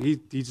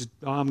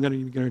 I'm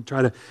going to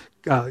try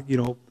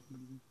to,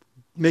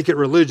 make it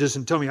religious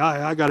and tell me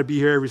I got to be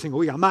here every single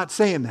week. I'm not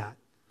saying that,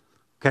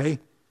 okay?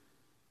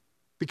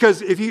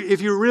 Because if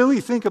you really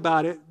think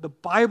about it, the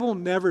Bible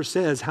never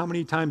says how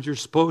many times you're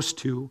supposed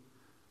to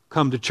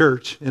come to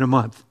church in a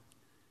month.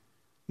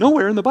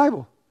 Nowhere in the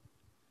Bible.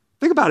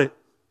 Think about it.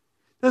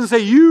 It doesn't say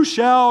you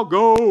shall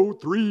go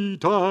 3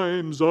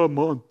 times a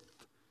month.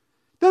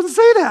 It doesn't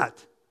say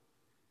that.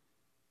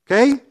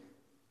 Okay?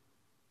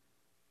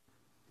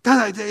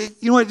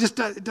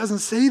 It doesn't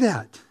say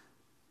that.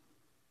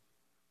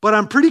 But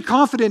I'm pretty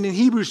confident in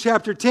Hebrews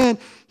chapter 10,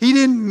 he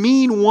didn't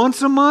mean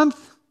once a month.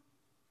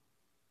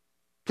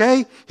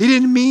 Okay? He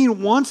didn't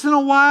mean once in a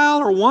while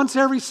or once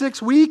every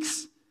 6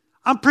 weeks.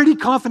 I'm pretty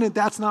confident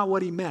that's not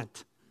what he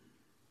meant.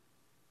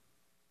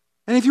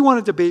 And if you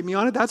want to debate me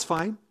on it, that's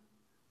fine.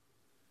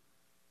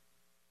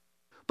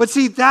 But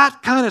see,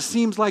 that kind of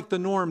seems like the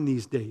norm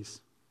these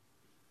days.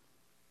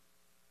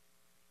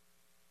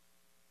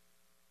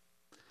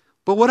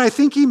 But what I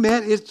think he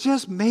meant is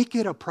just make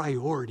it a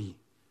priority.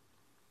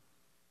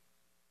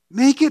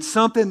 Make it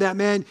something that,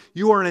 man,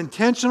 you are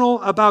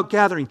intentional about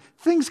gathering.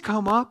 Things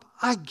come up.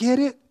 I get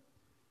it.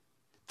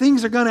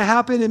 Things are going to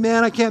happen, and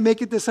man, I can't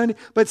make it this Sunday.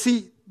 But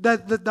see,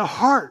 the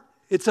heart,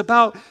 it's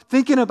about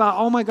thinking about,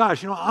 oh my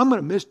gosh, I'm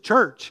going to miss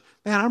church.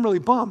 Man, I'm really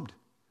bummed.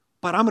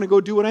 But I'm going to go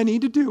do what I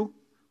need to do.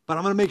 But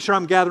I'm going to make sure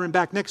I'm gathering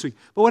back next week.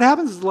 But what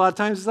happens is a lot of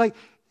times it's like,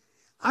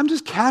 I'm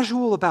just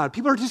casual about it.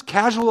 People are just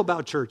casual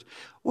about church.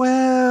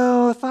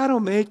 Well, if I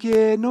don't make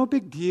it, no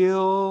big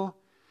deal.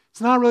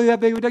 It's not really that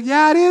big of a deal.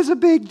 Yeah, it is a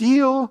big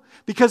deal.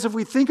 Because if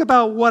we think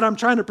about what I'm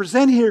trying to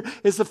present here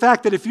is the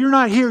fact that if you're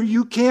not here,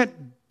 you can't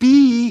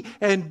be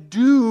and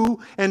do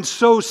and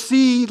sow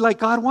seed like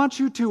God wants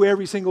you to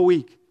every single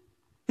week.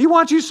 He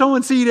wants you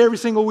sowing seed every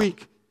single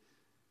week.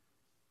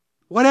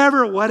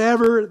 Whatever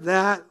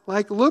that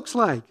looks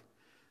like.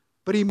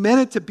 But he meant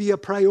it to be a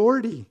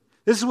priority.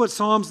 This is what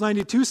Psalms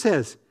 92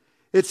 says.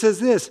 It says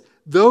this,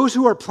 those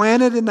who are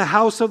planted in the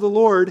house of the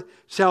Lord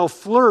shall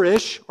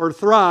flourish or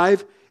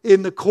thrive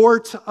in the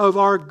courts of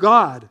our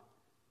God.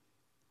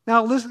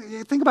 Now,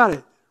 listen, think about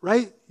it,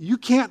 right? You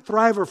can't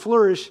thrive or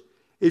flourish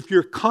if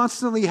you're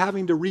constantly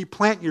having to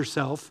replant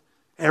yourself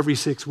every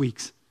 6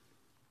 weeks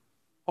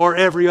or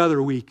every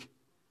other week,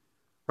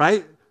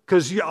 right?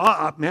 Because,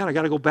 man, I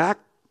got to go back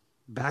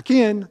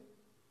in.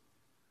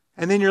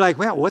 And then you're like,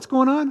 man, what's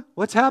going on?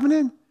 What's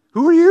happening?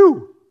 Who are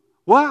you?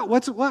 What?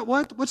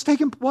 What's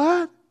taking,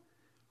 what?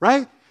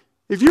 Right?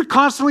 If you're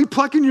constantly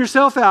plucking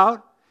yourself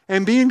out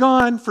and being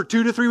gone for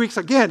 2 to 3 weeks,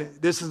 again,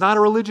 this is not a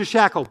religious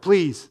shackle.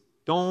 Please,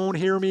 don't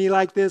hear me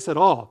like this at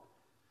all.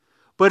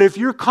 But if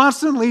you're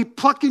constantly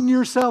plucking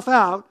yourself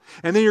out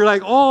and then you're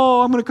like,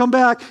 oh, I'm going to come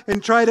back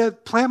and try to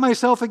plant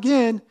myself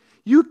again,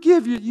 you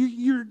give,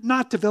 you're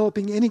not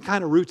developing any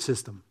kind of root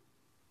system.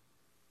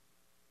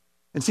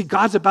 And see,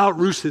 God's about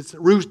root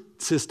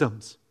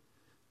systems.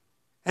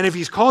 And if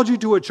he's called you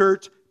to a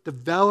church,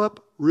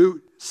 develop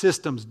root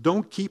systems.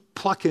 Don't keep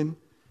plucking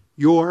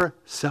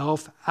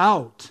yourself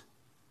out.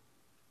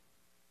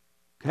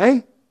 Okay?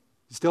 You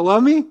still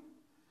love me?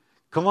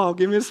 Come on,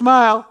 give me a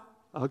smile.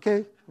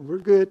 Okay, we're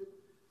good.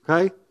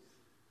 Okay?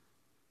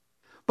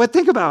 But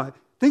think about it.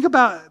 Think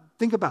about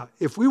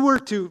it. If we were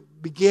to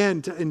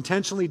begin to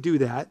intentionally do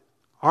that,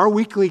 our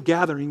weekly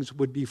gatherings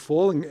would be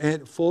full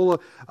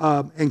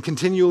and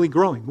continually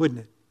growing,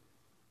 wouldn't it?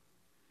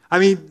 I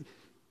mean,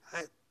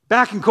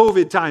 back in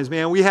COVID times,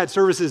 man, we had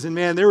services and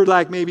man, there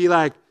were maybe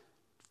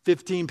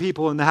 15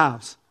 people in the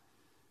house.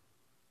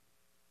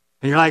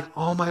 And you're like,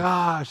 oh my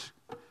gosh,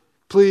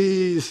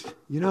 please, But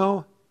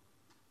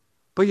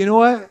you know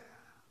what?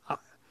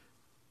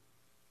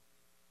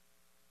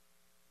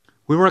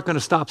 We weren't going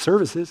to stop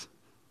services.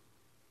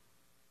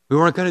 We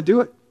weren't going to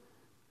do it.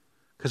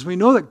 Because we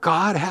know that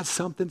God has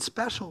something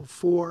special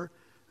for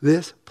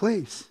this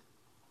place.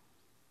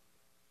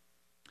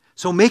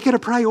 So make it a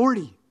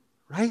priority,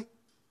 right?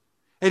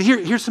 And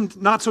here's some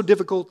not so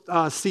difficult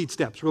seed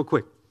steps real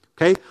quick.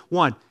 Okay?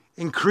 1,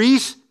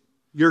 increase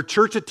your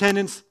church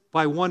attendance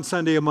by 1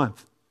 Sunday a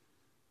month.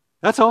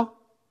 That's all.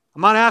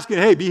 I'm not asking,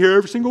 hey, be here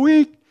every single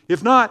week.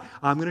 If not,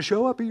 I'm going to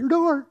show up at your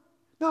door.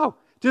 No,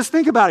 just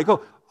think about it.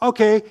 Go,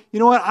 okay, you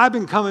know what? I've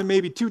been coming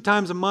maybe 2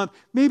 times a month.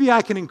 Maybe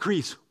I can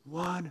increase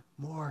 1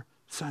 more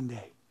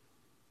Sunday.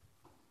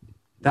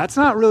 That's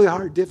not really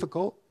hard,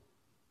 difficult.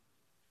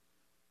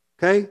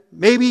 Okay?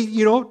 Maybe,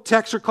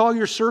 text or call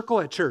your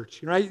circle at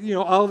church, right?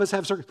 All of us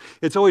have circles.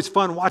 It's always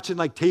fun watching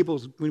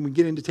tables when we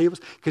get into tables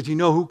because you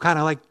know who kind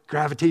of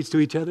gravitates to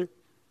each other.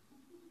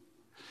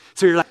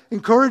 So you're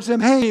encourage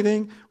them, hey,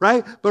 anything,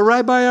 right? But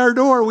right by our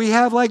door, we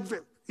have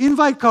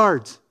invite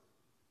cards.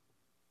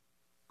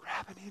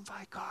 Grab an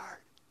invite card.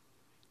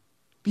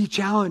 Be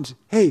challenged.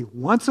 Hey,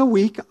 once a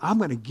week, I'm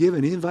going to give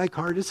an invite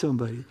card to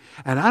somebody.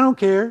 And I don't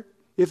care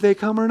if they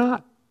come or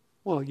not.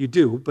 Well, you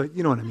do, but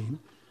you know what I mean.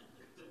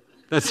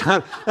 That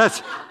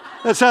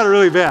sounded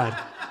really bad.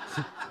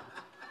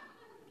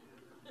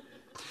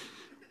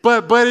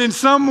 But in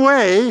some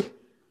way,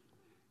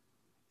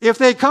 if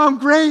they come,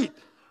 great.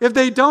 If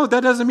they don't,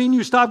 that doesn't mean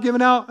you stop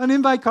giving out an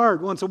invite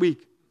card once a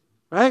week,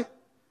 right?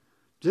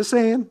 Just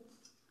saying.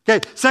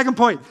 Okay, second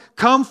point,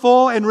 come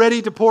full and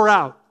ready to pour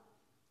out.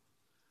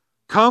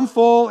 Come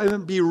full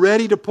and be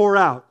ready to pour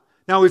out.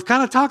 Now, we've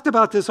kind of talked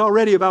about this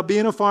already, about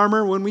being a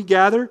farmer when we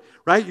gather,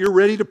 right? You're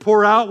ready to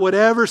pour out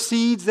whatever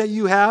seeds that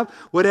you have,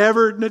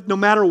 no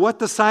matter what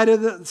the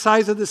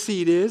size of the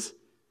seed is.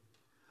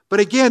 But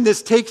again,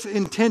 this takes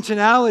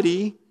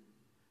intentionality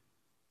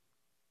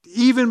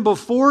even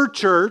before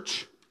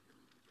church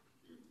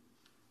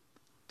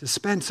to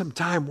spend some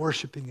time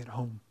worshiping at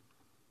home.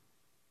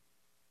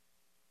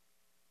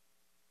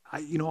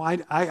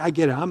 I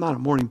get it. I'm not a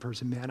morning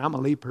person, man. I'm a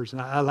late person.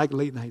 I like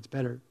late nights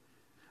better.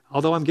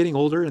 Although I'm getting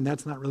older, and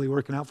that's not really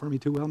working out for me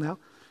too well now.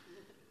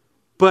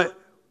 But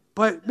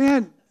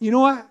man, you know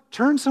what?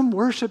 Turn some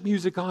worship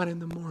music on in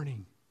the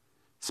morning.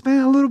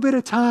 Spend a little bit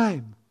of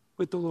time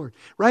with the Lord,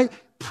 right?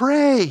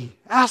 Pray.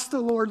 Ask the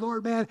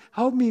Lord, man,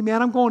 help me,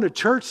 man. I'm going to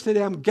church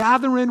today. I'm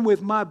gathering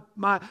with my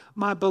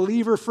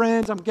believer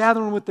friends. I'm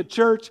gathering with the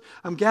church.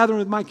 I'm gathering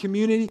with my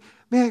community.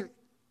 Man,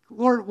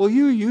 Lord, will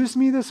you use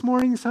me this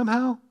morning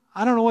somehow?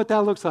 I don't know what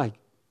that looks like.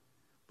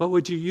 But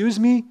would you use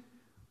me?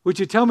 Would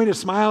you tell me to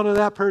smile to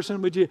that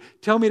person? Would you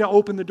tell me to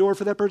open the door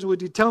for that person?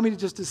 Would you tell me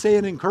to say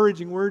an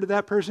encouraging word to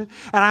that person?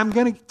 And I'm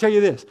going to tell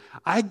you this.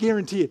 I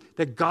guarantee it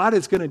that God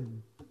is going to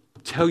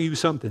tell you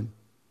something.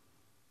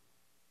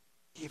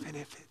 Even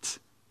if it's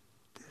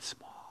this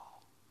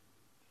small.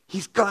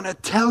 He's going to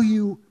tell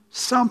you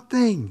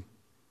something.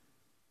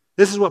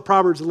 This is what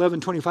Proverbs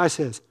 11:25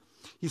 says.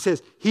 He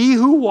says, he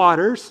who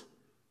waters,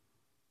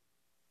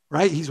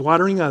 right? He's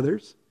watering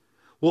others,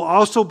 will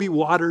also be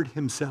watered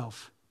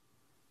himself.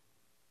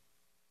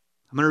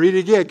 I'm going to read it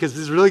again because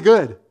this is really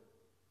good.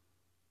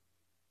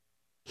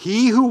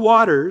 He who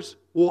waters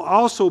will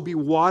also be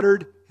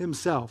watered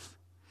himself.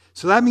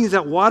 So that means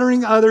that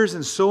watering others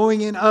and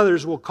sowing in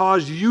others will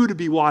cause you to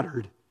be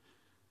watered.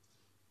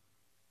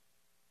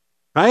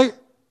 Right?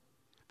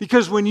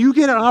 Because when you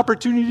get an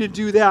opportunity to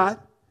do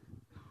that,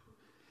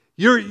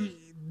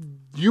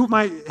 you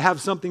might have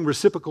something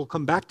reciprocal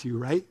come back to you,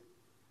 right?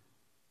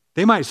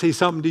 They might say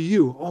something to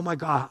you. Oh my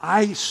God,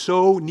 I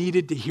so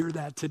needed to hear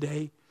that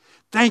today.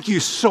 Thank you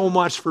so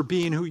much for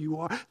being who you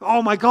are.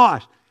 Oh my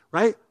gosh,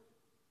 right?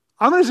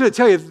 I'm just going to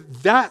tell you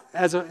that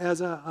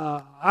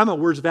I'm a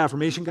words of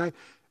affirmation guy.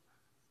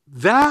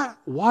 That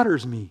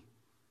waters me.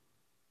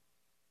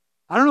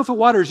 I don't know if it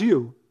waters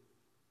you,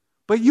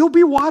 but you'll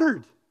be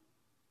watered,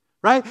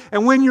 right?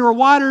 And when you're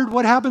watered,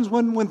 what happens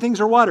when things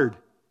are watered?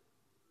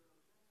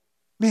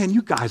 Man,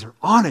 you guys are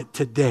on it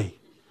today.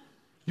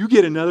 You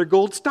get another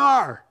gold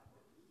star,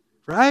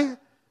 right?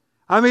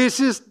 I mean, it's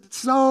just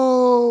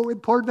so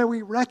important that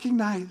we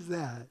recognize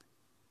that.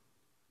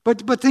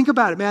 But think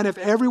about it, man. If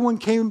everyone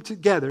came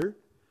together,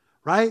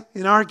 right?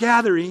 In our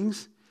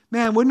gatherings,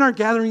 man, wouldn't our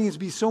gatherings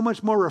be so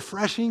much more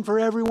refreshing for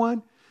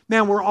everyone?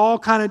 Man, we're all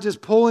kind of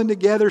just pulling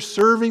together,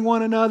 serving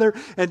one another,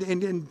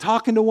 and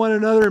talking to one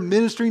another, and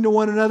ministering to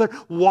one another,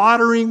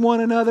 watering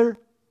one another.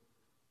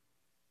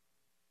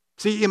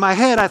 See, in my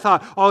head, I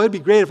thought, oh, it'd be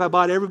great if I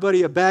bought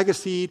everybody a bag of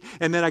seed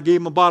and then I gave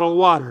them a bottle of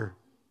water.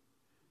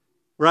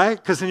 Right?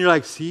 Because then you're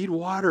like, seed,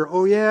 water.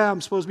 Oh, yeah, I'm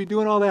supposed to be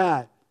doing all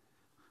that.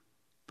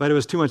 But it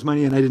was too much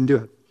money and I didn't do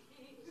it.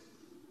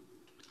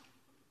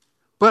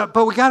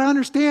 But we got to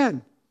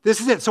understand, this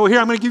is it. So here,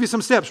 I'm going to give you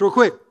some steps real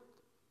quick.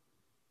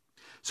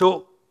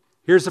 So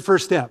here's the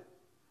first step.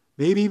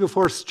 Maybe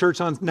before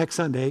church on next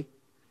Sunday,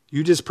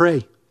 you just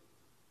pray.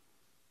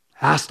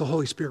 Ask the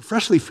Holy Spirit,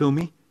 freshly fill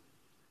me.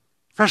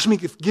 Freshly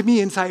give me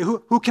insight.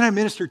 Who can I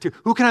minister to?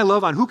 Who can I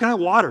love on? Who can I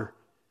water?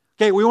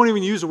 Okay, we won't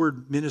even use the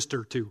word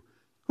minister to.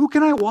 Who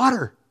can I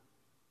water?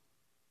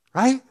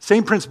 Right?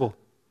 Same principle.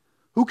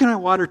 Who can I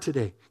water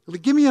today?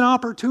 Give me an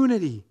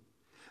opportunity.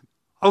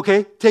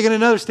 Okay, taking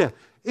another step.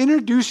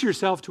 Introduce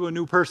yourself to a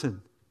new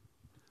person.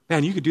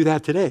 Man, you could do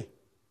that today.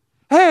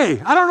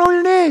 Hey, I don't know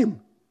your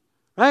name.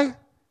 Right?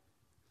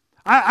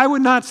 I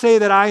would not say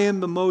that I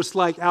am the most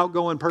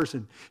outgoing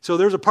person. So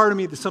there's a part of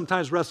me that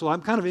sometimes wrestle.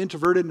 I'm kind of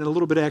introverted and a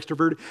little bit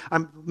extroverted.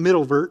 I'm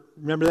middlevert.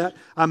 Remember that?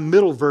 I'm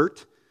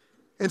middlevert.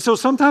 And so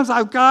sometimes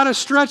I've got to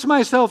stretch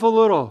myself a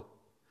little.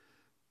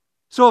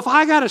 So if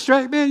I got to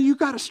stretch, man, you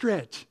got to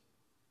stretch.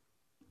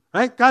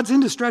 Right? God's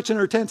into stretching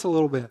our tents a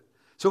little bit.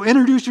 So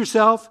introduce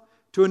yourself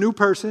to a new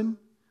person.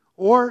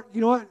 Or,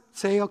 you know what?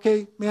 Say,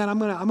 okay, man, I'm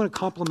gonna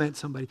compliment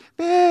somebody.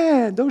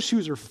 Man, those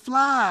shoes are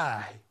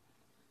fly.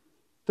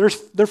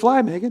 They're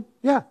fly, Megan.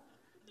 Yeah.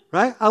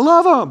 Right? I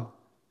love them.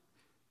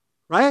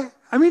 Right?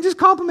 I mean, just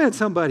compliment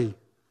somebody.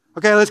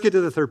 Okay, let's get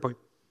to the third point.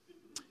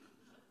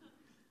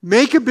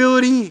 Make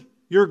ability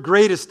your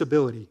greatest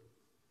ability.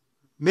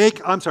 Make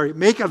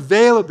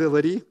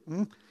availability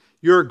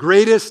your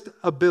greatest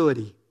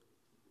ability.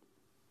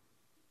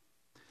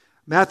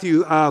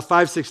 Matthew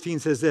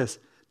 5:16 says this,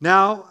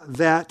 now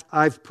that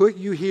I've put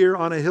you here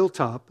on a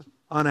hilltop,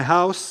 on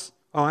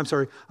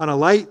a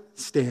light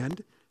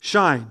stand,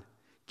 shine.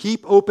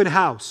 Keep open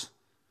house.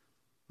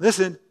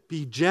 Listen,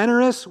 be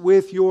generous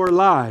with your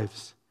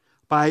lives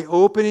by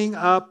opening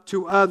up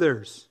to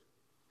others.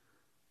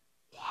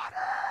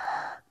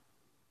 Water.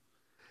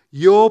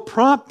 You'll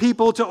prompt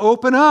people to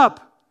open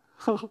up.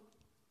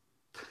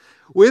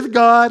 With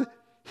God,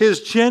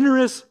 His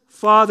generous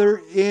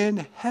Father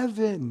in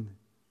heaven.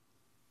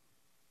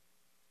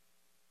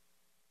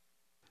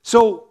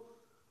 So,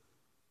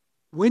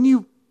 when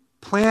you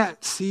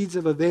plant seeds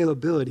of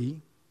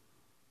availability,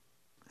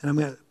 and I'm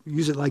going to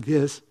use it like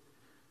this,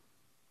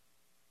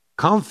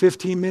 come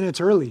 15 minutes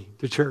early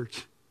to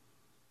church,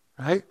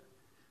 right?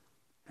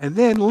 And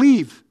then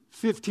leave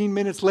 15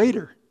 minutes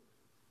later.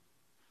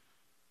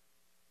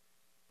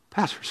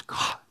 Pastor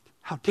Scott,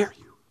 how dare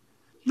you?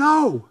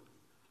 No,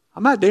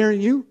 I'm not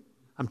daring you.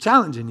 I'm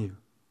challenging you.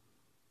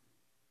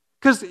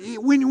 Because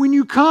when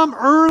you come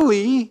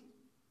early,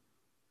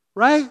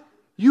 right,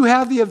 you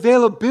have the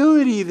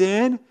availability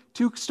then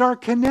to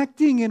start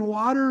connecting and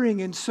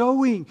watering and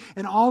sowing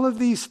and all of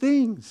these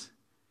things.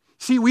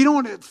 See, we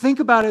don't think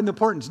about it in the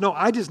importance. No,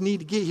 I just need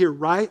to get here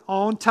right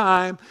on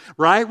time,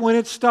 right when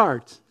it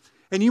starts.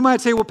 And you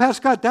might say, well,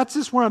 Pastor Scott, that's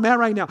just where I'm at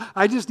right now.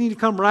 I just need to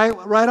come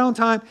right on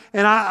time,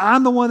 and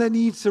I'm the one that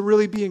needs to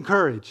really be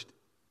encouraged.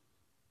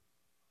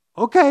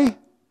 Okay,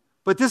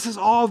 but this is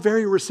all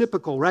very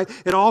reciprocal, right?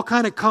 It all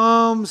kind of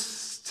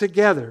comes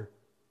together.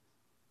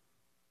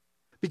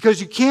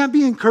 Because you can't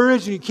be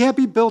encouraged and you can't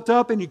be built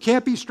up and you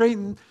can't be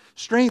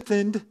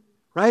strengthened,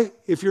 right,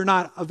 if you're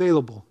not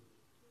available,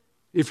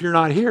 if you're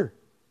not here,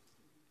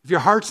 if your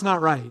heart's not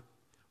right,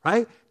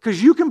 right?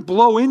 Because you can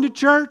blow into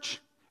church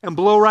and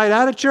blow right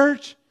out of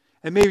church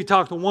and maybe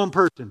talk to one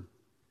person.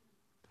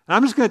 And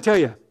I'm just going to tell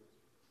you,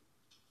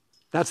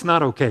 that's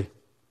not okay.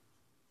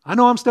 I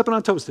know I'm stepping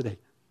on toes today.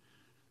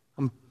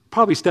 I'm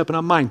probably stepping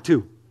on mine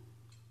too.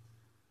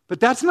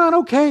 But that's not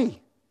okay.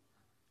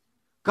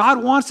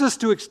 God wants us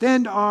to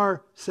extend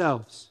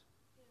ourselves.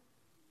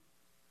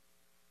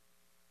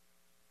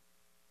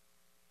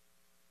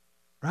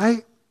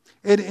 Right?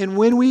 And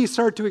when we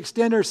start to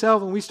extend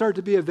ourselves and we start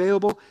to be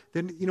available,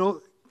 then,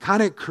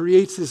 kind of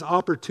creates this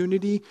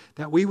opportunity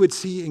that we would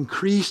see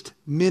increased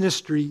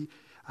ministry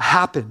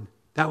happen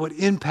that would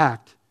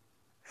impact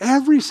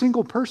every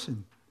single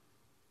person.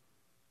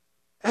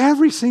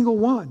 Every single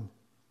one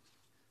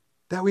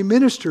that we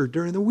minister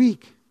during the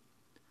week.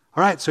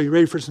 All right, so you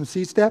ready for some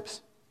seed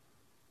steps?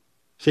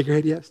 Shake your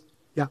head, yes?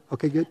 Yeah,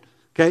 okay, good.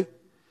 Okay?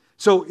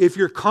 So if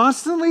you're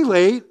constantly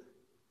late,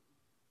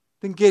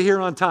 then get here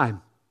on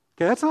time.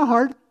 Okay, that's not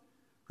hard,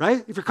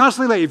 right? If you're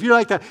constantly late, if you're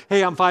like that,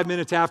 hey, I'm 5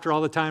 minutes after all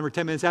the time or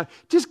 10 minutes after,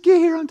 just get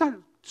here on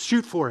time.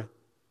 Shoot for it.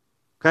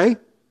 Okay?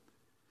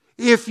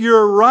 If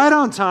you're right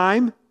on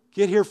time,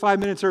 get here 5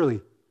 minutes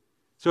early.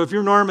 So if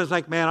your norm is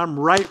like, man, I'm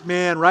right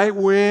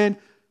when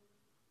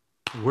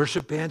the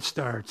worship band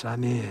starts,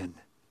 I'm in.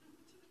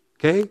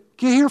 Okay?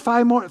 Get here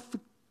 5 more,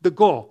 the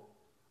goal.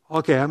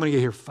 Okay, I'm going to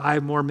get here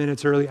 5 more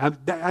minutes early.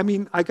 I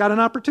mean, I got an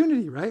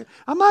opportunity, right?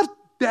 I'm not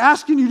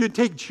asking you to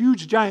take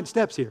huge, giant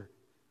steps here,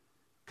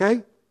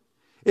 okay?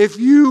 If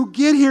you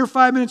get here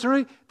 5 minutes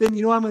early, then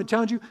you know what I'm going to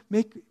challenge you?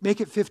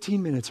 Make it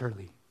 15 minutes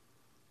early.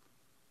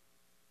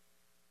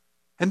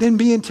 And then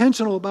be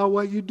intentional about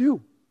what you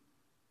do.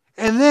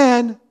 And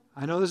then,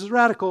 I know this is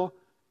radical,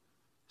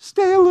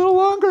 stay a little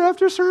longer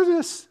after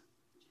service.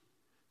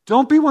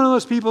 Don't be one of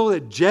those people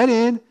that jet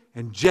in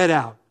and jet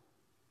out.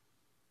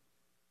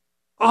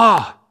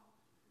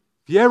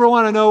 If you ever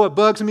want to know what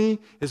bugs me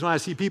is when I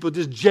see people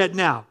just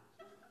jetting out.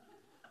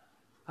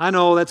 I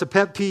know that's a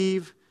pet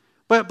peeve,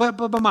 but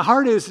my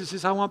heart is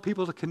just I want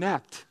people to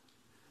connect.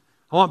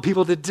 I want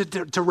people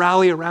to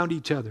rally around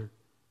each other.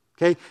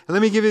 Okay? And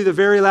let me give you the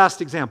very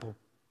last example.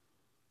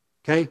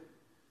 Okay?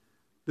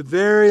 The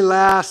very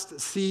last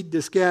seed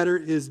to scatter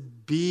is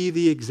be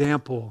the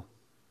example.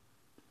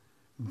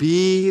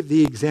 Be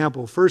the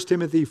example. 1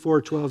 Timothy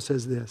 4:12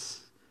 says this.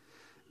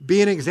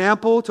 Be an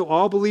example to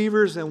all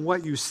believers in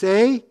what you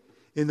say,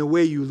 in the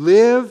way you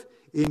live,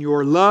 in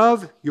your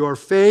love, your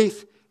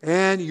faith,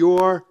 and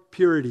your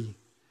purity.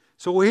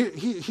 So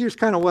here's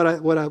kind of what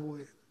I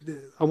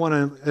want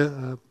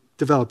to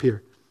develop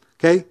here.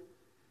 Okay?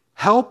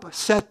 Help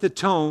set the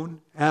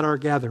tone at our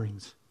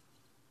gatherings.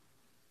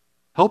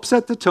 Help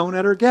set the tone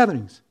at our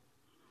gatherings.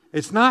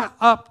 It's not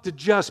up to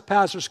just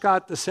Pastor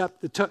Scott to set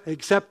the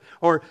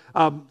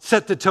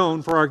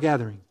tone for our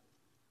gathering.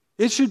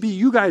 It should be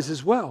you guys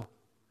as well.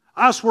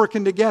 Us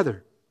working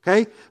together.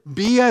 Okay?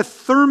 Be a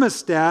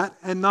thermostat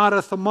and not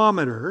a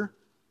thermometer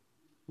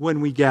when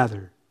we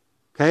gather.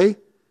 Okay?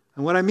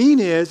 And what I mean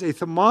is a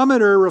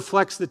thermometer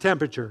reflects the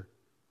temperature.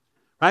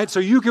 Right? So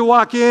you can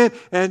walk in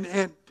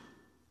and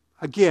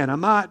again,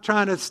 I'm not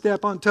trying to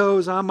step on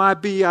toes. I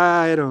might be,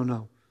 I don't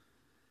know.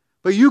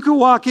 But you can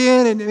walk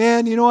in and,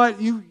 man, you know what?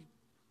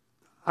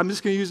 I'm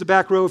just going to use the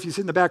back row. If you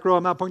sit in the back row,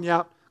 I'm not pointing you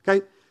out.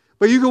 Okay?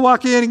 But you can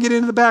walk in and get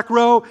into the back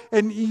row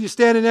and you're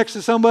standing next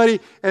to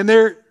somebody and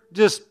they're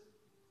just,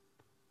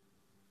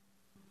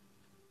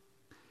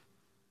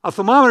 a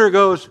thermometer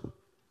goes,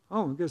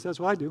 oh, I guess that's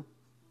what I do.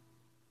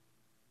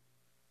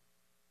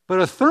 But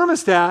a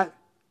thermostat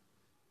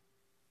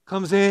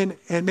comes in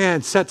and,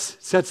 man, sets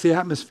the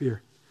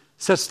atmosphere,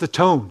 sets the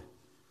tone,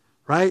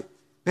 right?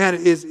 Man,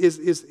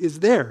 is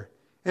there.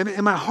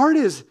 And my heart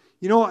is,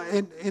 you know,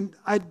 and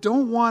I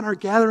don't want our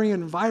gathering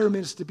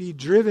environments to be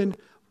driven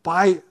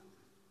by,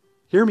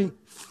 hear me,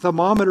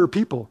 thermometer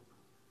people.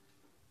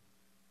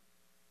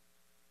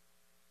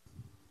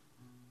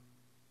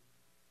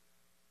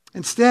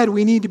 Instead,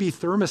 we need to be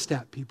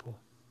thermostat people.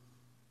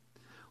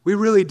 We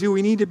really do.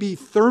 We need to be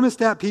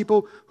thermostat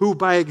people who,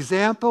 by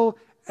example,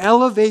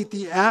 elevate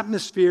the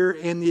atmosphere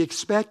and the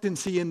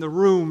expectancy in the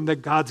room that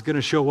God's going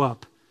to show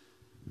up.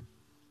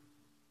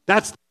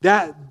 That's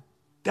a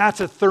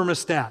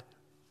thermostat.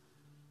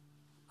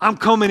 I'm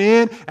coming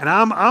in and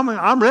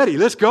I'm ready.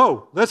 Let's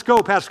go. Let's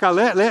go, Pastor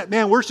Scott.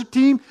 Man, worship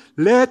team,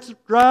 let's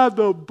drive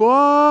the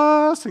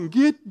bus and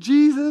get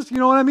Jesus. You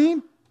know what I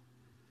mean?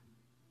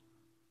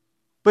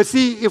 But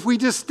see, if we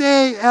just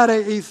stay at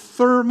a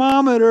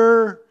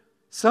thermometer,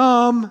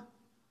 some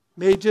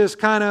may just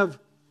kind of,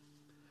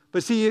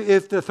 but see,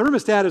 if the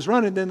thermostat is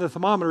running, then the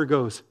thermometer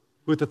goes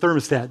with the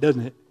thermostat,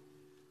 doesn't it?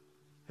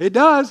 It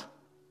does.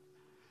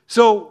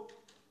 So,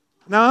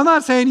 now I'm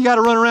not saying you got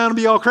to run around and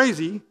be all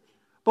crazy,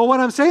 but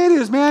what I'm saying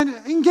is, man,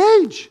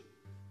 engage.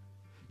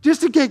 Just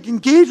to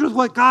engage with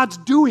what God's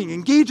doing.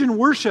 Engage in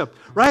worship,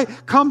 right?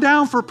 Come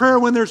down for prayer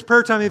when there's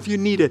prayer time if you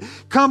need it.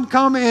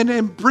 Come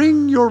and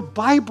bring your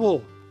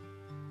Bible,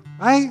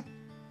 right?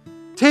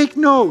 Take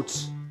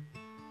notes.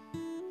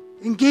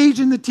 Engage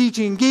in the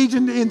teaching. Engage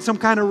in some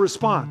kind of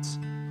response.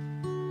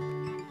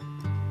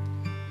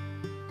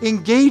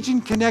 Engage in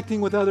connecting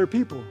with other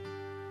people.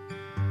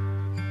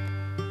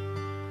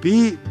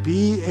 Be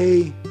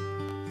a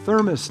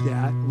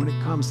thermostat when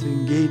it comes to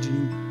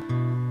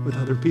engaging with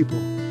other people.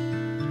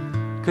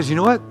 Because you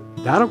know what?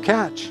 That'll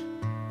catch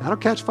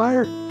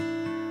fire.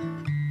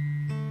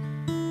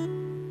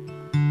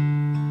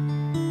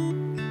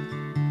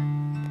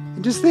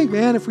 And just think,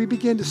 man, if we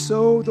begin to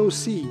sow those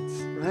seeds,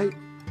 right,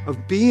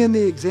 of being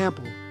the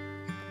example,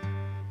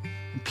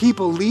 and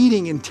people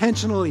leading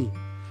intentionally,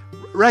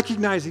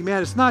 recognizing,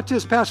 man, it's not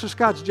just Pastor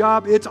Scott's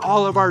job, it's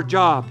all of our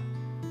job,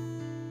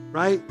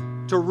 right?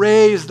 To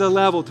raise the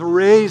level, to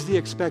raise the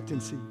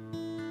expectancy.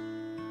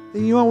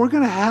 Then you know, we're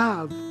going to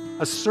have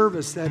a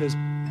service that is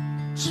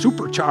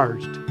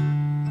supercharged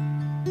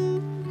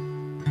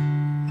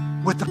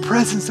with the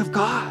presence of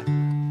God.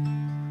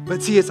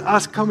 But see, it's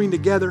us coming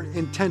together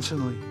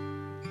intentionally.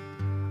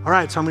 All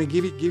right, so I'm going to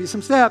give you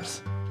some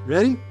steps.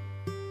 Ready?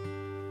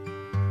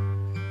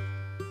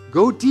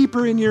 Go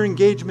deeper in your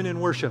engagement in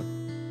worship.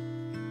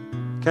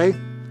 Okay?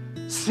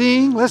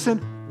 Sing, listen,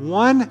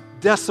 1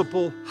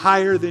 decibel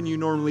higher than you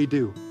normally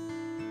do.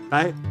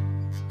 Right?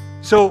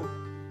 So,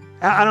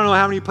 I don't know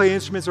how many play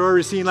instruments are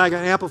already seen, like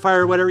an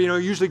amplifier or whatever, you know,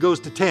 it usually goes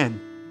to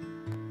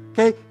 10.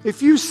 Okay?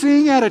 If you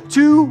sing at a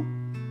 2,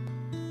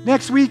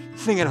 next week,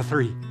 sing at a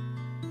 3.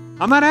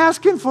 I'm not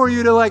asking for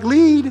you to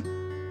lead.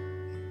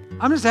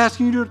 I'm just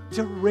asking you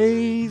to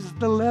raise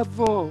the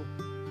level.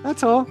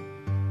 That's all.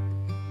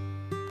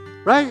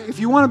 Right? If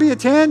you want to be a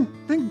 10,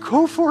 then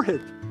go for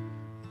it.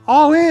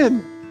 All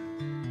in.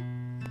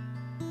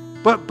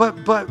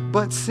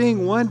 But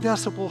sing 1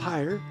 decibel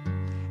higher.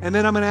 And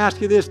then I'm going to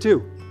ask you this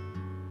too.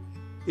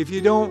 If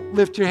you don't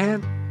lift your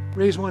hand,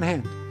 raise 1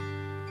 hand.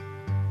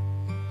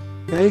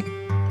 Okay?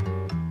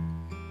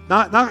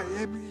 Not.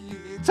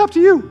 It's up to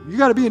you. You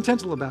got to be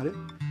intentional about it.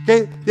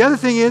 Okay? The other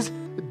thing is,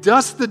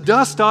 dust the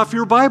dust off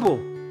your Bible.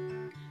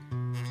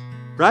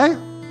 Right?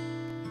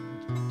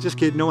 Just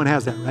kidding. No one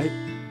has that, right?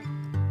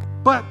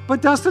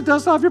 But dust the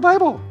dust off your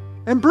Bible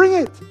and bring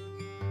it.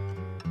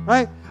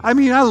 Right? I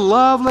mean, I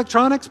love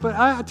electronics, but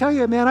I tell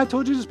you, man, I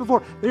told you this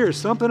before. There is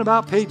something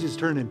about pages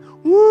turning.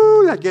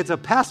 Woo, that gets a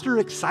pastor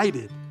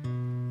excited.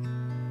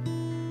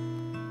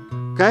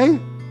 Okay?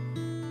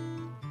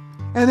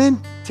 And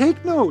then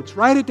take notes.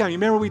 Write it down. You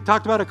remember we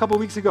talked about a couple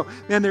weeks ago.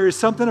 Man, there is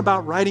something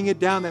about writing it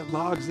down that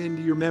logs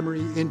into your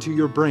memory, into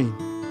your brain.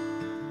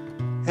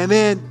 And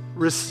then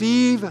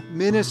receive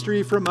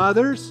ministry from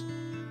others.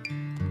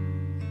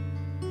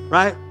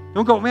 Right?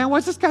 Don't go, man,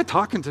 why's this guy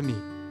talking to me?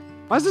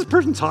 Why is this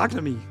person talking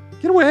to me?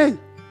 Get away.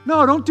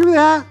 No, don't do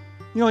that.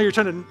 You know, you're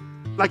trying to,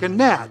 like a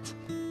gnat.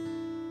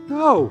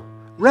 No.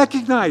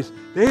 Recognize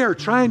they are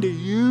trying to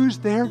use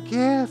their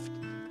gift,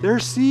 their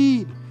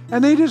seed,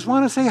 and they just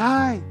want to say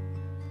hi.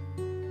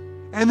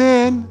 And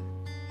then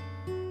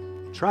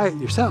try it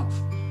yourself.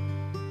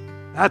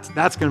 That's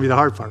going to be the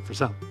hard part for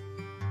some.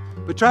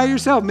 But try it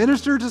yourself.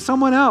 Minister to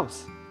someone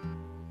else.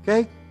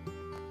 Okay?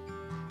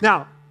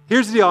 Now,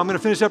 here's the deal. I'm going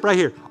to finish up right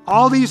here.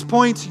 All these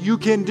points you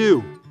can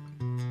do.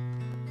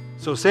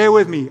 So say it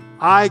with me.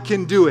 I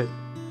can do it.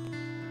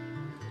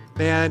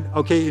 Man,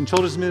 okay, in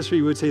children's ministry,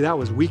 you would say that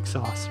was weak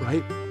sauce,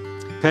 right?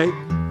 Okay?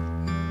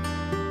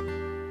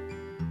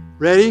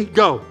 Ready?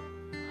 Go.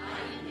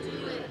 I can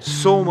do it.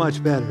 So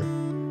much better,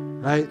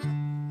 right?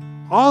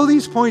 All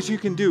these points you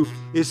can do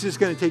is just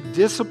going to take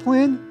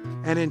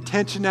discipline and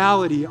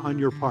intentionality on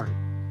your part.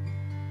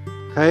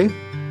 Okay?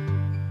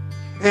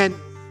 And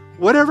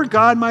whatever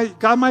God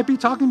might be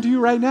talking to you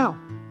right now.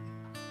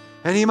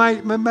 And he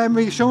might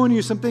be showing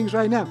you some things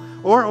right now.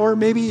 Or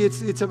maybe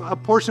it's a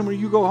portion where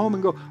you go home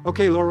and go,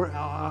 okay, Lord,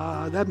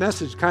 that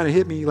message kind of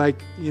hit me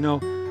like, you know,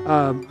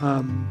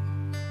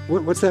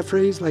 what's that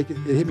phrase? Like it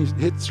hit me,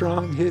 hit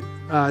strong,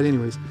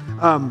 anyways.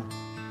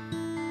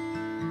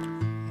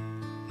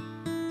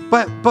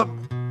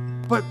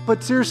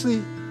 But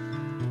seriously,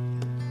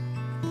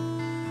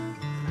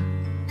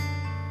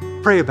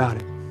 pray about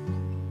it.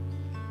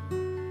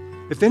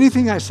 If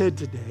anything I said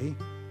today,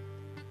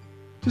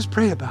 just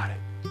pray about it.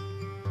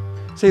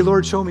 Say,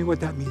 Lord, show me what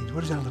that means.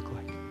 What does that look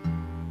like?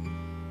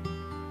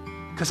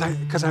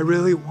 Because I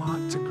really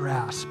want to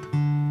grasp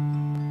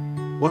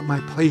what my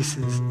place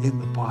is in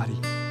the body,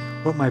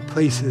 what my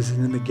place is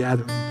in the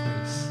gathering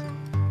place.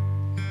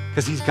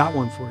 Because he's got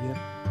one for you.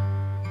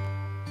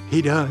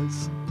 He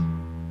does.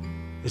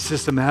 It's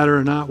just a matter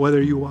of not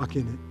whether you walk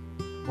in it.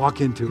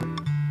 Walk into it.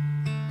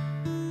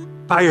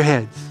 Bow your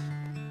heads.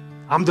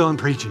 I'm done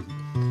preaching.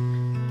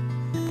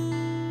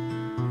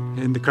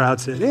 And the crowd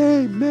said,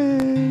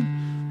 amen.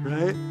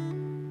 Right?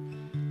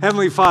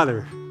 Heavenly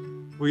Father,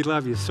 we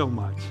love you so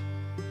much.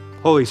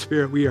 Holy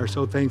Spirit, we are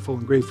so thankful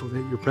and grateful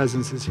that your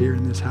presence is here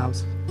in this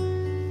house.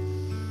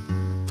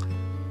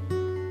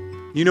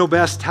 You know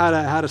best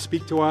how to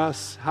speak to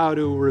us, how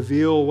to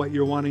reveal what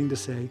you're wanting to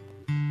say.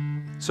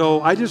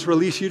 So I just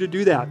release you to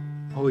do that,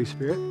 Holy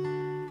Spirit.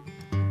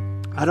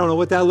 I don't know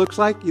what that looks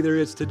like. Either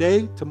it's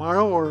today,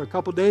 tomorrow, or a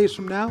couple days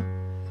from now.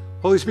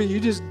 Holy Spirit, you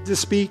just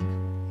speak.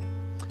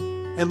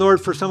 And Lord,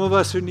 for some of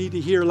us who need to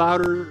hear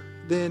louder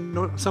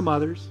than some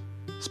others,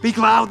 speak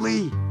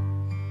loudly.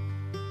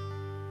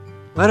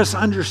 Let us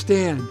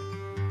understand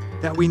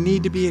that we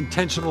need to be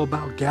intentional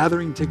about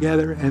gathering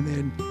together and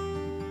then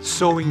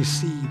sowing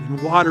seed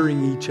and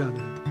watering each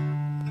other.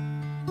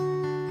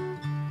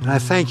 And I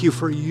thank you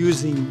for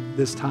using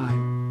this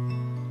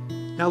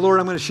time. Now, Lord,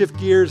 I'm going to shift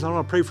gears. I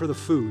want to pray for the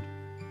food.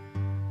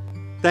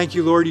 Thank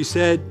you, Lord. You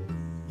said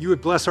you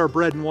would bless our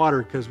bread and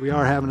water because we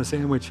are having a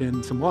sandwich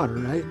and some water,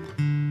 right?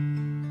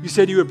 You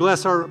said you would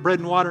bless our bread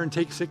and water and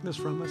take sickness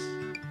from us.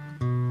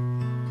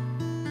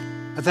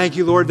 I thank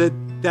you, Lord, that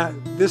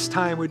this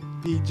time would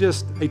be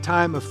just a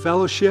time of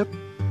fellowship,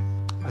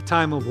 a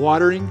time of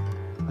watering,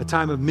 a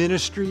time of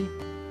ministry,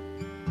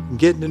 and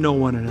getting to know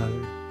one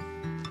another.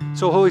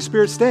 So, Holy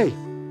Spirit, stay.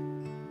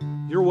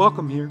 You're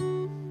welcome here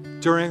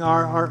during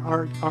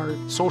our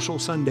social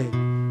Sunday.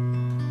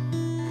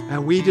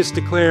 And we just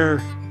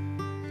declare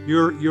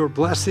your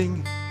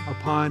blessing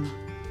upon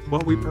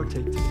what we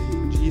partake today.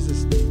 In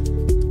Jesus' name.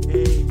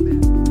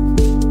 Amen.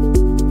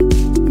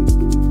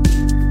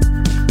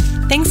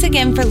 Thanks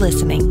again for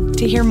listening.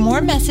 To hear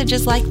more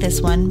messages like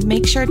this one,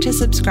 make sure to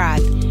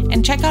subscribe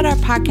and check out our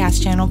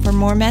podcast channel for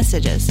more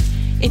messages.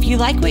 If you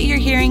like what you're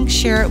hearing,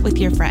 share it with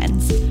your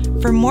friends.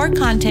 For more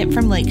content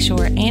from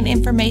Lakeshore and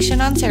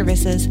information on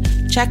services,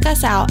 check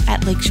us out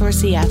at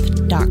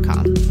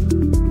lakeshorecf.com.